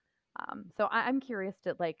Rachel. So I'm curious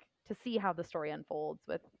to see how the story unfolds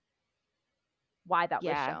with why that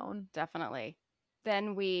was yeah, shown. definitely.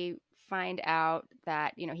 Then we find out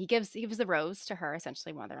that he gives the rose to her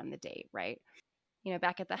essentially while they're on the date, right?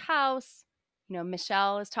 Back at the house,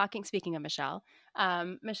 Michelle is talking. Speaking of Michelle,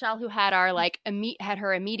 Michelle, who had our had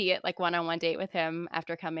her immediate one-on-one date with him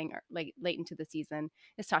after coming like late into the season,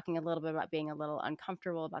 is talking a little bit about being a little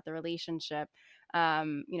uncomfortable about the relationship.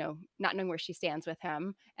 Not knowing where she stands with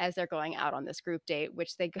him as they're going out on this group date,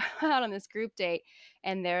 which they go out on this group date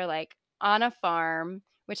and they're like on a farm,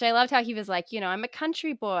 which I loved how he was like, I'm a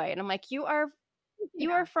country boy. And I'm like, you are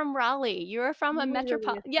Yeah, from Raleigh. You are from a literally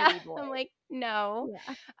a Yeah. city boy. I'm like, no.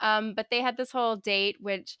 Yeah. But they had this whole date,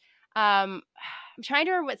 which I'm trying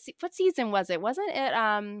to remember what season was it? Wasn't it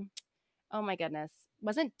oh my goodness.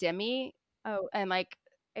 Wasn't Demi Oh, and like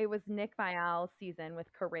it was Nick Vial's season with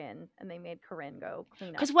Corinne, and they made Corinne go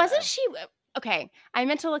clean up because wasn't the. she okay, I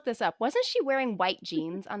meant to look this up. Wasn't she wearing white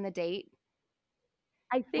jeans on the date?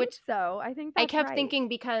 I think Which so. I think I that's kept right. thinking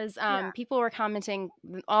because Yeah. people were commenting,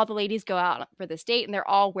 all the ladies go out for this date and they're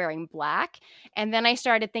all wearing black. And then I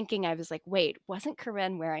started thinking, I was like, wait, wasn't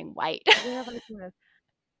Corinne wearing white? Where have I seen this?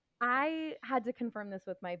 I had to confirm this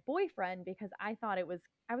with my boyfriend because I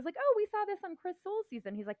was like, "Oh, we saw this on Chris Soule's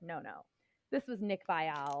season." He's like, "No, no. This was Nick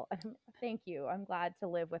Viall." Thank you. I'm glad to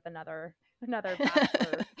live with another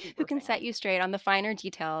Bachelor Who super can set fan. you straight on the finer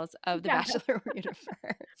details of the Yeah, Bachelor universe?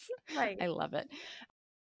 right. I love it.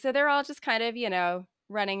 So they're all just kind of,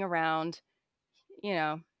 running around, you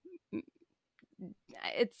know,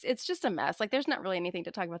 it's just a mess. Like there's not really anything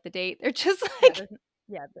to talk about the date. They're just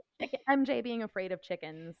Yeah, like the chicken, MJ being afraid of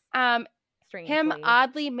chickens um him strangely.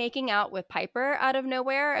 oddly making out with Piper out of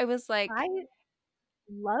nowhere. I was like, I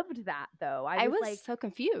loved that though. I I was was like, so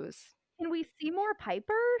confused. "Can we see more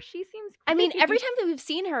Piper? She seems I mean, every great." time that we've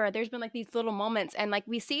seen her, there's been like these little moments, and like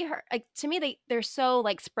we see her, like to me, they're so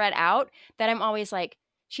like spread out that I'm always like,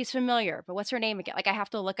 she's familiar, but what's her name again? Like I have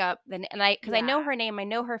to look up and because I Yeah. know her name, I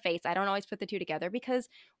know her face. I don't always put the two together because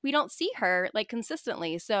we don't see her like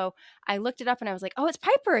consistently. So I looked it up and I was like, oh, it's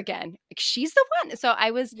Piper again. Like she's the one. So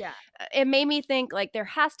Yeah. it made me think like there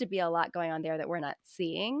has to be a lot going on there that we're not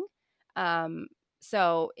seeing. Um,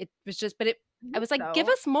 so it was just, but I I think was like, give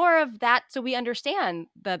so. us more of that so we understand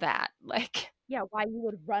that. Like, Yeah, why you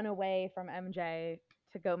would run away from MJ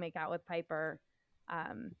to go make out with Piper.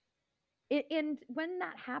 Um, and when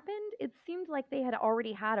that happened, it seemed like they had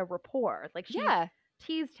already had a rapport. Like she yeah.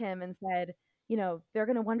 teased him and said, they're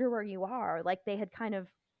going to wonder where you are. Like they had kind of,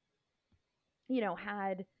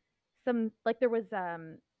 had some, like there was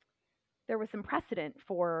some precedent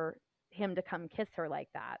for him to come kiss her like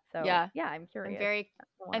that. So Yeah. yeah, I'm I'm curious. very I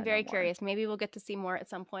want I'm to know very more. curious. Maybe we'll get to see more at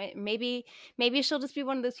some point. Maybe she'll just be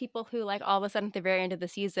one of those people who like all of a sudden at the very end of the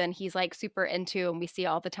season he's like super into and we see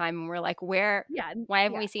all the time and we're like, where Yeah, why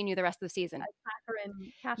haven't yeah. we seen you the rest of the season?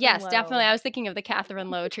 Catherine Yes, definitely. Lowe. I was thinking of the Catherine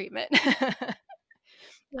Lowe treatment.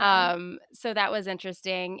 Yeah. So that was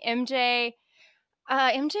interesting. MJ,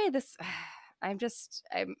 this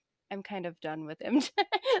I'm kind of done with MJ.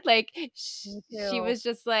 Like Me she too. was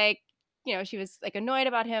just like, she was like annoyed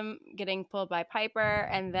about him getting pulled by Piper,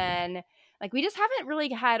 and then like we just haven't really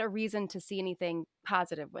had a reason to see anything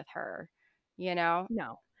positive with her, you know?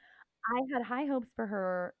 No. I had high hopes for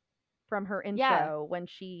her from her Yeah. intro when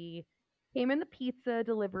she came in the pizza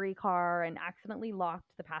delivery car and accidentally locked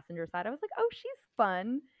the passenger side. I was like, "Oh, she's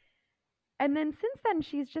fun." And then since then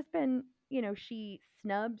she's just been, she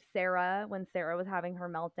snubbed Sarah when Sarah was having her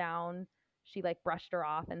meltdown. She like brushed her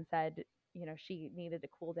off and said, she needed to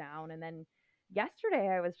cool down. And then yesterday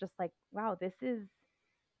I was just like, "Wow, this is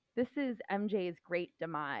MJ's great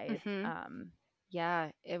demise." Mhm.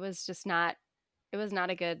 Yeah, it was not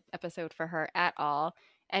a good episode for her at all.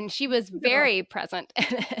 And she was No. very present in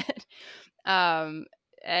it. Um,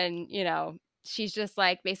 and she's just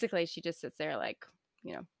like basically she just sits there like,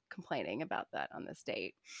 complaining about that on this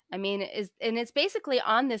date. I mean, it's basically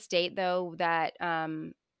on this date though that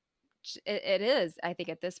it is, I think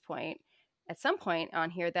at this point, at some point on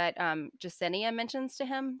here that Jasenia mentions to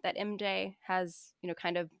him that MJ has,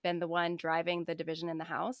 kind of been the one driving the division in the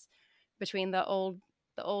house between the old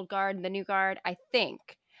guard and the new guard, I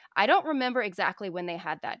think. I don't remember exactly when they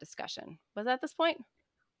had that discussion. Was that this point?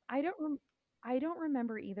 I don't rem- I don't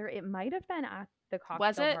remember either. It might have been at the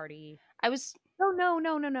Was cocktail it? party. I was Oh no,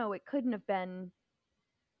 no, no, no. It couldn't have been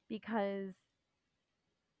because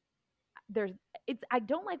there's it's I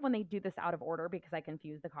don't like when they do this out of order because I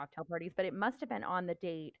confuse the cocktail parties, but it must have been on the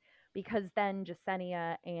date because then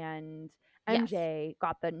Jasenia and yes. MJ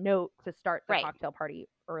got the note to start the Right. cocktail party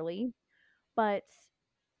early. But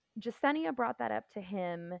Jasenia brought that up to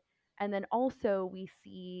him, and then also we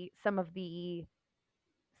see some of the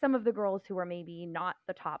girls who are maybe not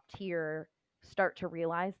the top tier start to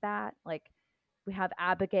realize that. Like we have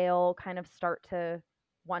Abigail kind of start to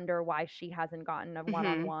wonder why she hasn't gotten a one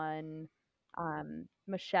on Mhm. one.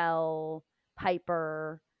 Michelle.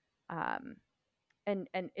 Piper, um, and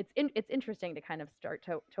it's interesting to kind of start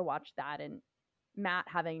to watch that. And Matt,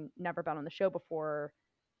 having never been on the show before,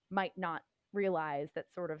 might not realize that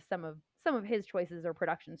sort of some of his choices or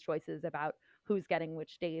production's choices about who's getting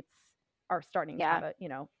which dates are starting to have Yeah.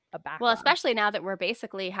 a a Well, backlash. especially now that we're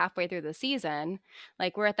basically halfway through the season,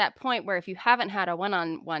 like we're at that point where if you haven't had a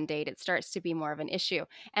one-on-one date, it starts to be more of an issue.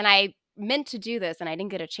 And I meant to do this and I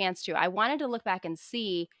didn't get a chance to. I wanted to look back and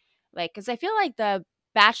see, like, because I feel like the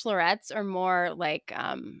bachelorettes are more like,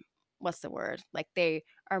 what's the word? Like they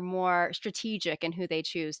are more strategic in who they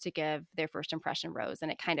choose to give their first impression rose, and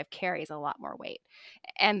it kind of carries a lot more weight.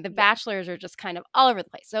 And the Yeah, bachelors are just kind of all over the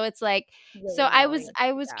place. So it's like, so willy-nilly.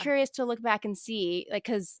 I was Yeah. curious to look back and see, like,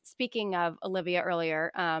 because speaking of Olivia earlier,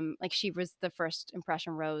 like she was the first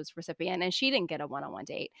impression rose recipient and she didn't get a one-on-one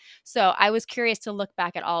date. So I was curious to look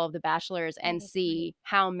back at all of the bachelors Oh, and that's right. see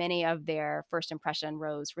how many of their first impression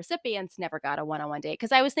rose recipients never got a one-on-one date.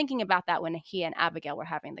 Because I was thinking about that when he and Abigail were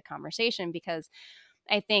having the conversation, because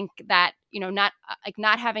I think that, not like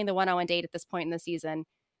not having the one-on-one date at this point in the season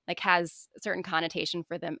like has a certain connotation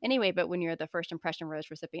for them anyway. But when you're the first impression rose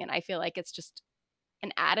recipient, I feel like it's just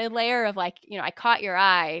an added layer of like, I caught your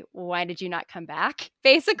eye. Why did you not come back?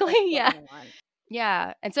 Basically. That's what Yeah. I want.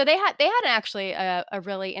 Yeah. And so they had actually a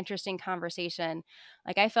really interesting conversation.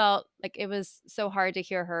 Like I felt like it was so hard to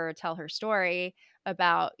hear her tell her story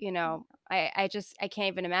about, I can't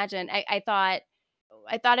even imagine. I thought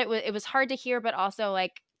it was hard to hear, but also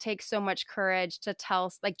like takes so much courage to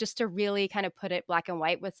tell, like just to really kind of put it black and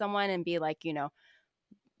white with someone and be like,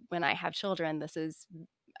 when I have children, this is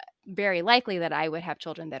very likely that I would have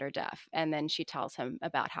children that are deaf. And then she tells him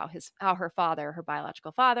about how her father, her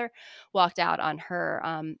biological father, walked out on her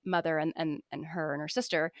mother and her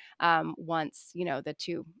sister once the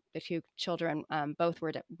two children both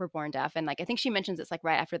were born deaf. And like I think she mentions it's like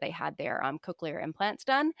right after they had their cochlear implants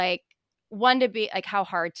done. Like one, to be like how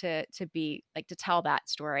hard to be like to tell that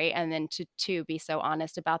story, and then to be so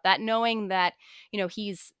honest about that, knowing that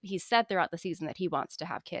he's said throughout the season that he wants to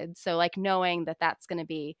have kids. So like knowing that that's going to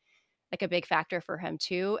be like a big factor for him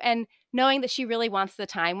too, and knowing that she really wants the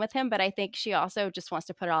time with him, but I think she also just wants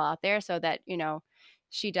to put it all out there so that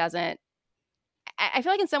she doesn't, I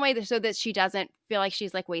feel like in some way so that she doesn't feel like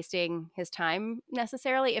she's like wasting his time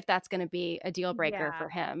necessarily, if that's going to be a deal breaker Yeah. for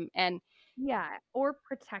him. And Yeah, or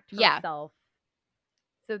protect yeah, herself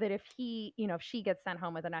so that if if she gets sent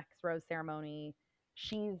home with an ex rose ceremony,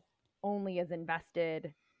 she's only as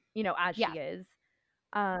invested, as yeah. she is.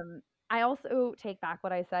 I also take back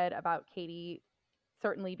what I said about Katie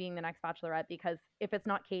certainly being the next bachelorette, because if it's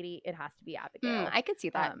not Katie, it has to be Abigail. I could see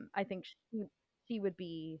that. I think she would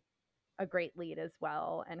be a great lead as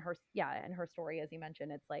well. And her story, as you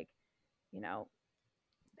mentioned, it's like, you know,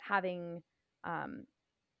 having um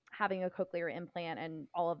having a cochlear implant and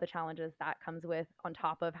all of the challenges that comes with, on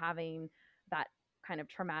top of having that kind of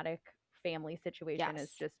traumatic family situation, is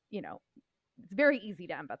Yes, just, it's very easy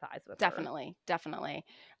to empathize with her. definitely, definitely.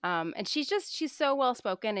 And she's so well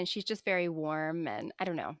spoken, and she's just very warm, and I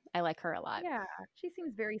don't know, I like her a lot. Yeah, she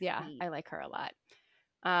seems very Yeah, sweet. I like her a lot.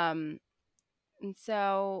 Um, And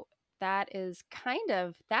so that is kind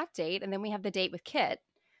of that date. And then we have the date with Kit,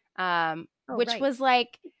 Oh, which right. was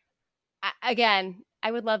like, again,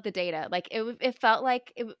 I would love the data. Like it felt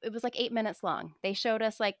like it was like 8 minutes long. They showed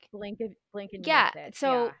us like, Blink and you miss yeah. it.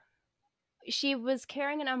 So Yeah. she was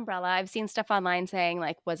carrying an umbrella. I've seen stuff online saying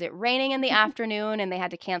like, was it raining in the afternoon and they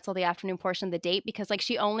had to cancel the afternoon portion of the date because like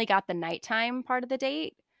she only got the nighttime part of the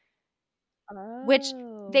date, which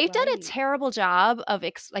Oh, they've done a right. terrible job of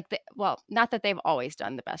well, not that they've always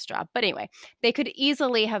done the best job, but anyway, they could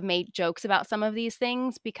easily have made jokes about some of these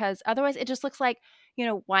things, because otherwise it just looks like,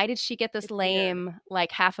 why did she get this It's weird. lame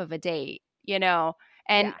like half of a date, and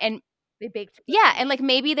Yeah. and They baked yeah, and cookies like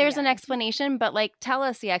maybe at the there's an end. explanation, but like tell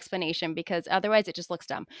us the explanation, because otherwise it just looks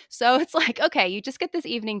dumb. So it's like, okay, you just get this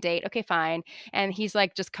evening date. Okay, fine. And he's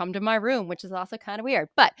like, just come to my room, which is also kind of weird.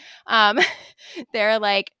 But um they're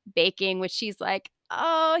like baking, which she's like,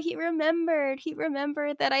 oh, he remembered. He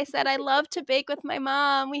remembered that I said I love to bake with my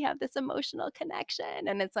mom. We have this emotional connection.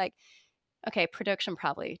 And it's like, okay, production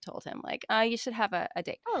probably told him like, you should have a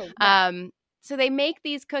date. Oh, yeah. Um, so they make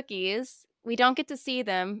these cookies. We don't get to see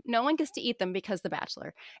them. No one gets to eat them because The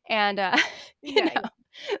Bachelor. And Yeah, yeah.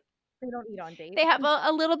 They don't eat on they dates. have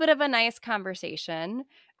a little bit of a nice conversation.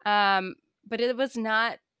 But it was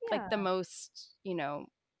not like the Yeah. most,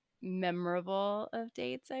 memorable of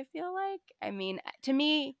dates, I feel like. I mean, to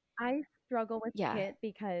me, I struggle with yeah. Kit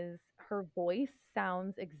because her voice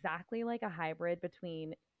sounds exactly like a hybrid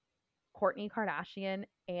between Kourtney Kardashian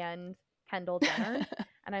and Kendall Jenner.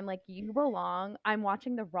 And I'm like, you belong. I'm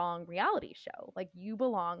watching the wrong reality show. Like, you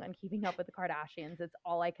belong on Keeping Up with the Kardashians. It's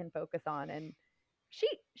all I can focus on. And she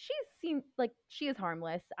seems like she is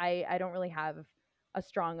harmless. I don't really have a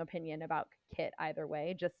strong opinion about Kit either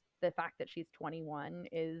way. Just the fact that she's 21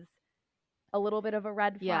 is a little bit of a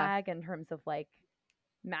red Yeah. flag in terms of like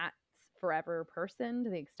Matt's forever person, to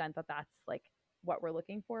the extent that that's like what we're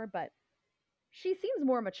looking for. But she seems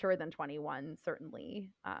more mature than 21, certainly.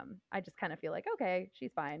 I just kind of feel like, okay,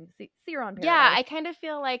 she's fine. See her on Yeah, Paradise. I kind of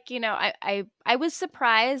feel like, I was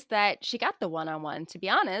surprised that she got the one-on-one, to be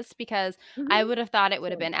honest, because I would have thought it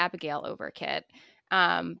would have been Abigail over Kit,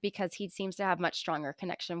 because he seems to have much stronger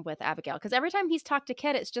connection with Abigail. Because every time he's talked to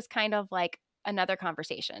Kit, it's just kind of like another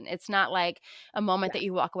conversation. It's not like a moment that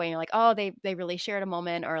you walk away and you're like, oh, they really shared a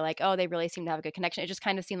moment, or like, oh, they really seem to have a good connection. It just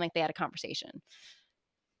kind of seemed like they had a conversation.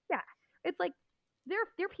 Yeah. It's like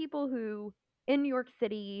they're people who in New York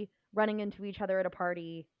City running into each other at a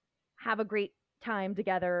party have a great time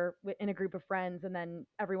together in a group of friends, and then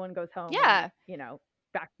everyone goes home Yeah. and, you know,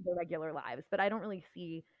 back to their regular lives. But I don't really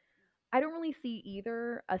see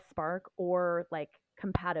either a spark or like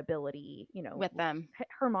compatibility, you know. With them.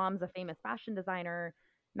 Her mom's a famous fashion designer.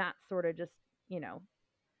 Matt's sort of just, you know,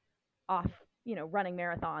 off, you know, running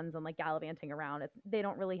marathons and like gallivanting around. They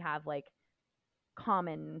don't really have like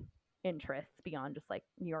common interests beyond just like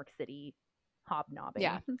New York City hobnobbing.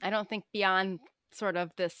 Yeah. I don't think beyond sort of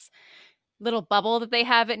this little bubble that they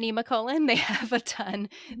have at Nemacolin, they have a ton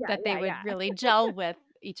that they would really gel with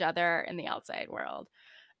each other in the outside world.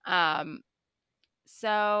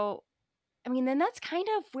 So, I mean, then that's kind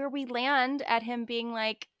of where we land at him being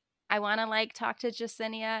like, I want to like talk to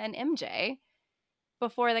Jasenia and MJ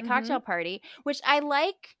before the cocktail party, which I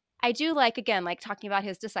like. I do like, again, like talking about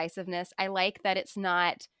his decisiveness. I like that it's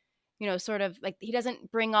not, sort of like he doesn't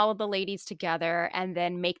bring all of the ladies together and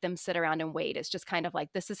then make them sit around and wait. It's just kind of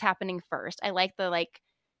like, this is happening first. I like the like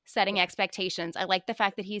setting expectations. I like the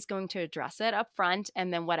fact that he's going to address it up front,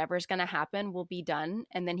 and then whatever's going to happen will be done,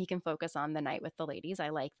 and then he can focus on the night with the ladies. I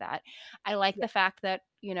like that. I like the fact that,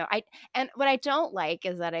 and what I don't like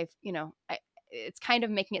is that it's kind of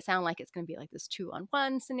making it sound like it's going to be like this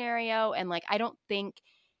 2-on-1 scenario. And like, I don't think,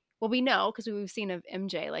 well, we know, because we've seen of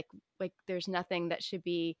MJ, like there's nothing that should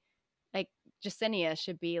be like Jasenia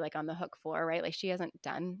should be like on the hook for, right? Like she hasn't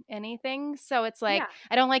done anything. So it's like,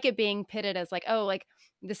 I don't like it being pitted as like, oh, like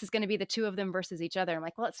this is going to be the two of them versus each other. I'm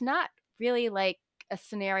like, well, it's not really like a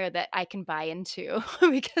scenario that I can buy into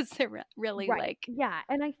because they're really like. Yeah.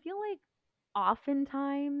 And I feel like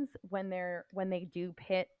oftentimes when they do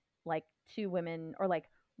pit like two women, or like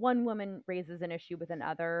one woman raises an issue with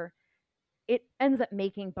another, it ends up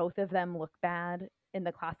making both of them look bad in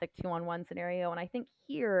the classic 2-on-1 scenario. And I think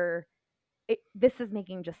here this is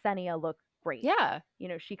making Jasenia look great. Yeah. You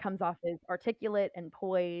know, she comes off as articulate and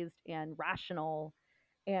poised and rational,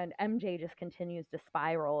 and MJ just continues to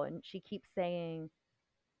spiral, and she keeps saying,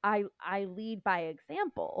 I lead by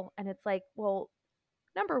example. And it's like, well,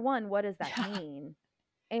 number one, what does that mean?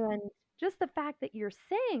 And just the fact that you're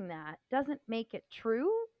saying that doesn't make it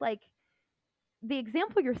true. Like, the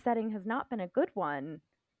example you're setting has not been a good one.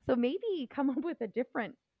 So maybe come up with a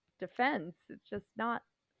different defense. It's not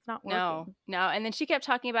working. No. And then she kept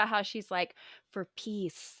talking about how she's like for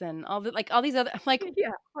peace and all all these other, I'm like,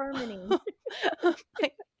 harmony.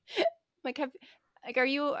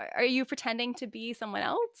 Are you pretending to be someone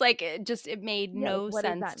else? Like it made no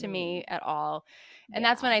sense to me at all. And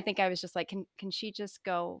that's when I think I was just like, can she just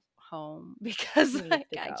go home? Because like,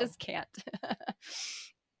 I just can't.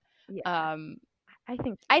 I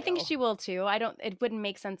think she will too. It wouldn't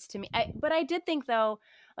make sense to me. But I did think though,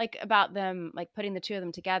 like about them, like putting the two of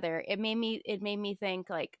them together, it made me think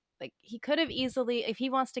like he could have easily, if he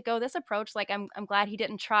wants to go this approach, like I'm glad he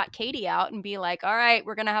didn't trot Katie out and be like, all right,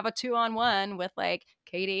 we're going to have a 2-on-1 with like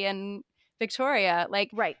Katie and Victoria. Like,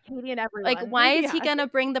 right. Katie and everyone. Like, why is he going to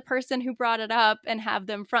bring the person who brought it up and have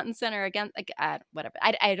them front and center against, like, whatever.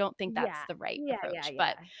 I don't think that's the right approach.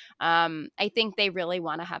 But I think they really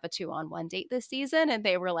want to have a 2-on-1 date this season. And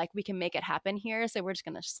they were like, we can make it happen here. So we're just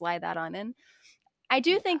going to slide that on in. I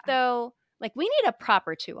do think, though, like, we need a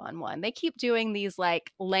proper 2-on-1. They keep doing these,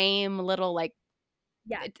 like, lame little, like,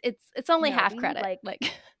 it's only half credit. Like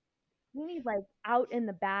we need like out in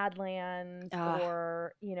the Badlands,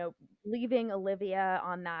 or, you know, leaving Olivia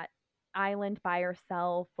on that island by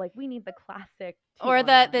herself. Like, we need the classic 2-on-1. Or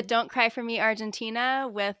the Don't Cry for Me Argentina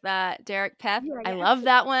with Derek Peth. I love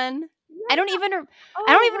that one. I don't even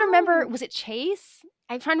remember. Was it Chase?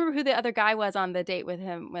 I'm trying to remember who the other guy was on the date with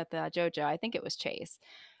him with JoJo. I think it was Chase.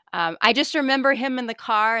 I just remember him in the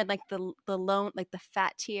car and like the lone, like the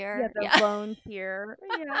fat tear. Yeah, the lone tear.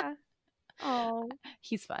 Yeah. Oh,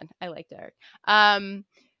 He's fun. I like Derek.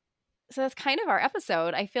 So that's kind of our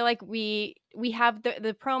episode. I feel like we have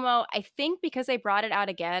the promo. I think because they brought it out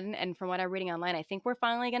again, and from what I'm reading online, I think we're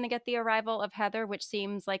finally going to get the arrival of Heather, which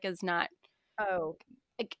seems like is not oh,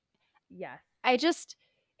 like yes. I just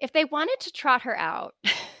if they wanted to trot her out,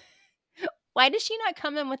 why does she not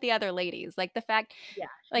come in with the other ladies? Like the fact, Yeah,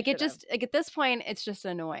 she like it should have. just like at this point, it's just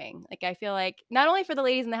annoying. Like I feel like not only for the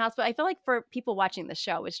ladies in the house, but I feel like for people watching the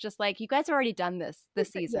show, it's just like you guys have already done this Yeah,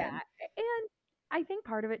 season. and I think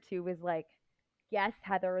part of it too was like, yes,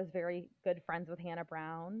 Heather is very good friends with Hannah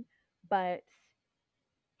Brown, but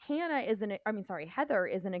Heather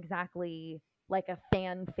isn't exactly like a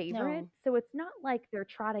fan favorite. No, So it's not like they're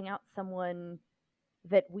trotting out someone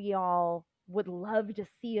that we all would love to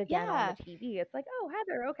see again on the yeah, TV. It's like, oh,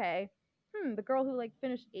 Heather, okay. The girl who like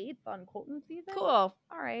finished 8th on Colton season? cool.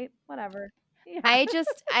 All right, whatever. Yeah. I'm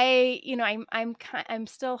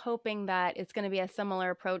still hoping that it's going to be a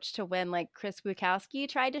similar approach to when like Chris Bukowski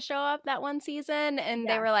tried to show up that one season and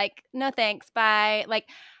they Yes. were like, no thanks, bye. Like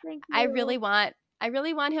Thank I you. really want I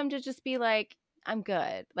really want him to just be like, I'm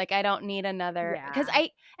good. Like I don't need another because Yeah.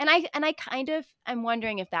 I kind of I'm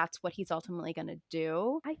wondering if that's what he's ultimately going to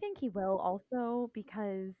do. I think he will also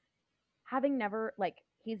because having never like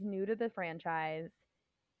he's new to the franchise.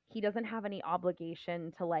 He doesn't have any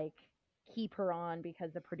obligation to like keep her on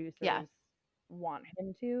because the Yeah. producers want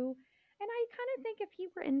him to. And I kind of think if he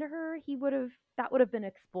were into her, he would have that would have been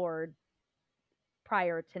explored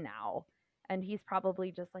prior to now. And he's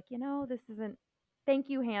probably just like, this isn't thank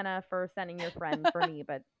you, Hannah, for sending your friend for me,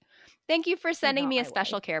 but Thank you for she's sending not me a my wife.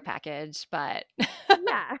 special care package, but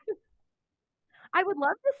Yeah. I would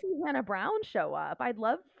love to see Hannah Brown show up. I'd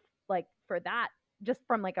love like for that just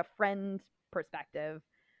from like a friend perspective,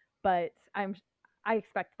 but I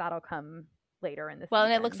expect that'll come later in the well,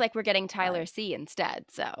 and it looks season. like we're getting But Tyler C instead.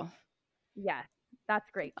 So yes, that's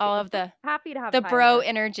great all too. of Happy to have the bro Tyler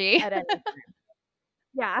energy. at any time.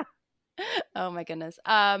 Yeah. Oh my goodness.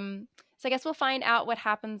 So I guess we'll find out what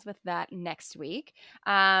happens with that next week.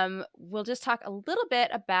 We'll just talk a little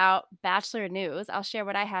bit about Bachelor news. I'll share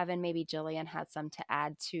what I have, and maybe Jillian has some to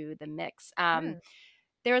add to the mix. Sure.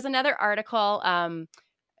 There was another article.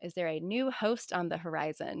 Is there a new host on the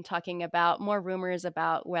horizon? Talking about more rumors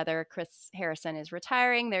about whether Chris Harrison is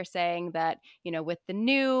retiring. They're saying that, with the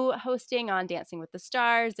new hosting on Dancing with the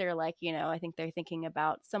Stars, they're like, I think they're thinking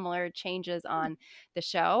about similar changes on the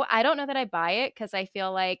show. I don't know that I buy it because I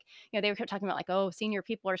feel like, they were talking about like, oh, senior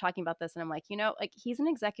people are talking about this. And I'm like, like he's an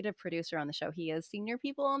executive producer on the show. He is senior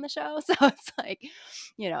people on the show. So it's like,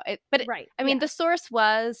 Right. I mean, Yeah. the source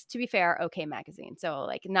was, to be fair, OK Magazine. So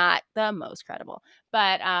like not the most credible.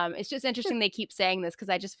 But it's just interesting they keep saying this because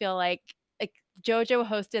I just feel like JoJo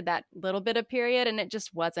hosted that little bit of period and it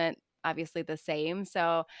just wasn't obviously the same.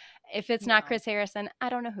 So if it's not No. Chris Harrison, I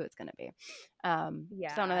don't know who it's going to be.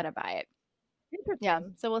 Just don't know Yeah. that I buy it. Yeah,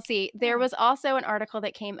 Interesting. so we'll see. There Yeah. was also an article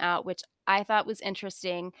that came out which I thought was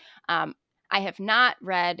interesting. I have not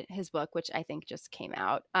read his book, which I think just came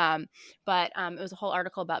out. But it was a whole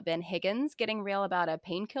article about Ben Higgins getting real about a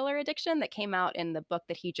painkiller addiction that came out in the book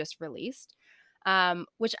that he just released.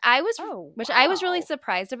 Which I was Oh, really wow.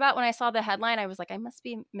 surprised about when I saw the headline. I was like, I must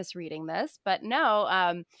be misreading this, but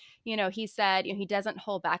no. He said he doesn't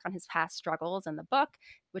hold back on his past struggles in the book,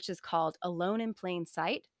 which is called Alone in Plain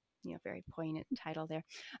Sight. Very poignant title there,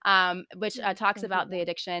 which talks Thank you. about the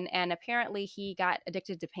addiction. And apparently he got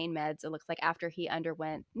addicted to pain meds, it looks like, after he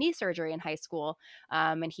underwent knee surgery in high school.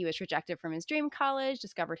 And he was rejected from his dream college,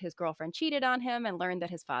 discovered his girlfriend cheated on him, and learned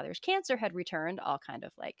that his father's cancer had returned, all kind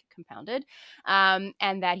of like compounded, and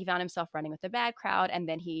that he found himself running with a bad crowd. And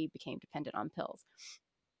then he became dependent on pills.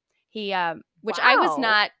 He, which I was Wow.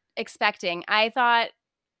 not expecting. I thought,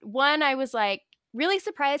 one, I was like, really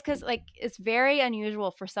surprised because like it's very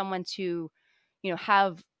unusual for someone to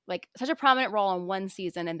have like such a prominent role in one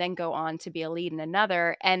season and then go on to be a lead in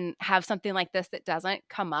another and have something like this that doesn't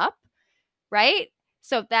come up, right?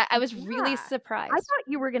 So that I was really Yeah. I surprised. thought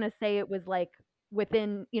you were going to say it was like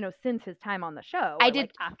within, since his time on the show I or did.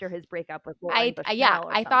 like after his breakup with Lauren Yeah, Bushnell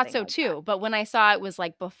or I thought something so like that. too, but when I saw it was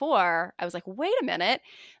like before, I was like, wait a minute,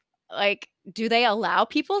 like do they allow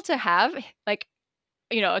people to have like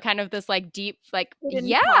a kind of this like deep like, Hidden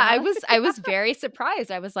yeah, I trauma. was very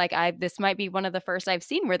surprised. I was like, this might be one of the first I've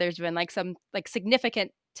seen where there's been like some like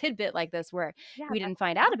significant tidbit like this where Yeah, we that's didn't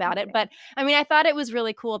find out about it. fascinating. But I mean, I thought it was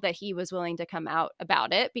really cool that he was willing to come out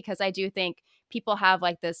about it because I do think people have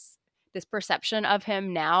like this perception of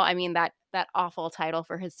him now. I mean, that awful title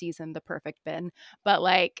for his season, The Perfect Bin, but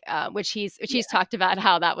like which he's Yeah. talked about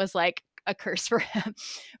how that was like a curse for him.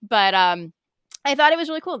 But I thought it was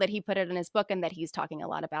really cool that he put it in his book and that he's talking a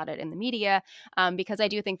lot about it in the media, because I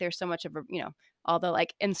do think there's so much of a, all the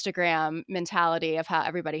like Instagram mentality of how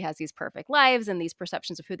everybody has these perfect lives and these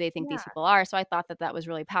perceptions of who they think these people are. So I thought that that was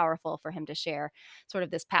really powerful for him to share sort of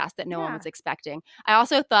this past that no one was expecting. I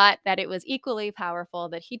also thought that it was equally powerful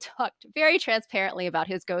that he talked very transparently about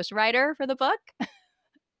his ghostwriter for the book.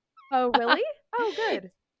 Oh, really? Oh, good.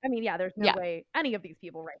 I mean, yeah, there's no way any of these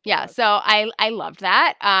people write. Yeah, so I loved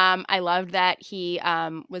that. I loved that he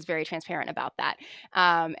was very transparent about that,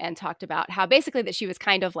 and talked about how basically that she was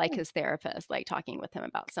kind of like his therapist, like talking with him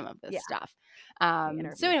about some of this stuff.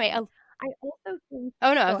 So anyway, I also think.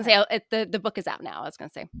 Oh no, I was gonna say the book is out now. I was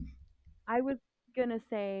gonna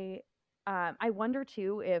say, I wonder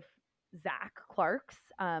too if Zach Clark's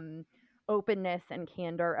openness and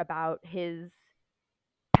candor about his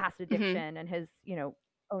past addiction and his,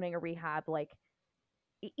 owning a rehab, like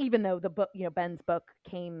even though the book, Ben's book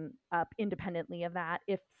came up independently of that,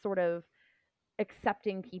 if sort of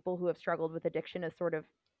accepting people who have struggled with addiction is sort of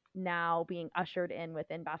now being ushered in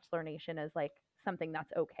within Bachelor Nation as like something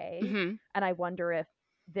that's okay. And I wonder if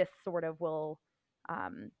this sort of will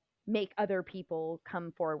make other people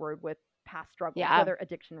come forward with past struggles, whether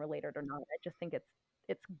addiction related or not. I just think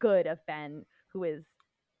it's good of Ben, who is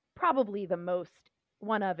probably the most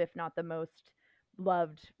one of, if not the most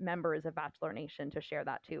loved members of Bachelor Nation, to share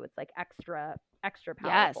that too. It's like extra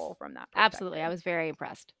powerful from that perspective. Absolutely. I was very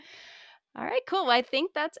impressed. All right, cool. Well, I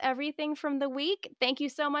think that's everything from the week. Thank you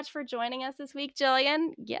so much for joining us this week, Jillian.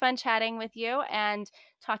 Fun chatting with you and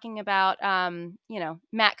talking about,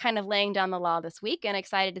 Matt kind of laying down the law this week, and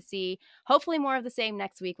excited to see hopefully more of the same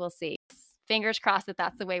next week. We'll see. Fingers crossed that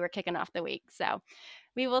that's the way we're kicking off the week. So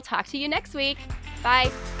we will talk to you next week.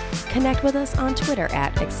 Bye. Connect with us on Twitter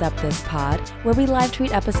at AcceptThisPod, where we live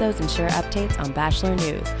tweet episodes and share updates on Bachelor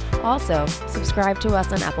news. Also, subscribe to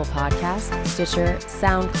us on Apple Podcasts, Stitcher,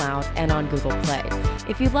 SoundCloud, and on Google Play.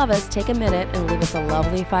 If you love us, take a minute and leave us a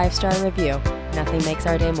lovely 5-star review. Nothing makes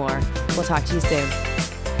our day more. We'll talk to you soon.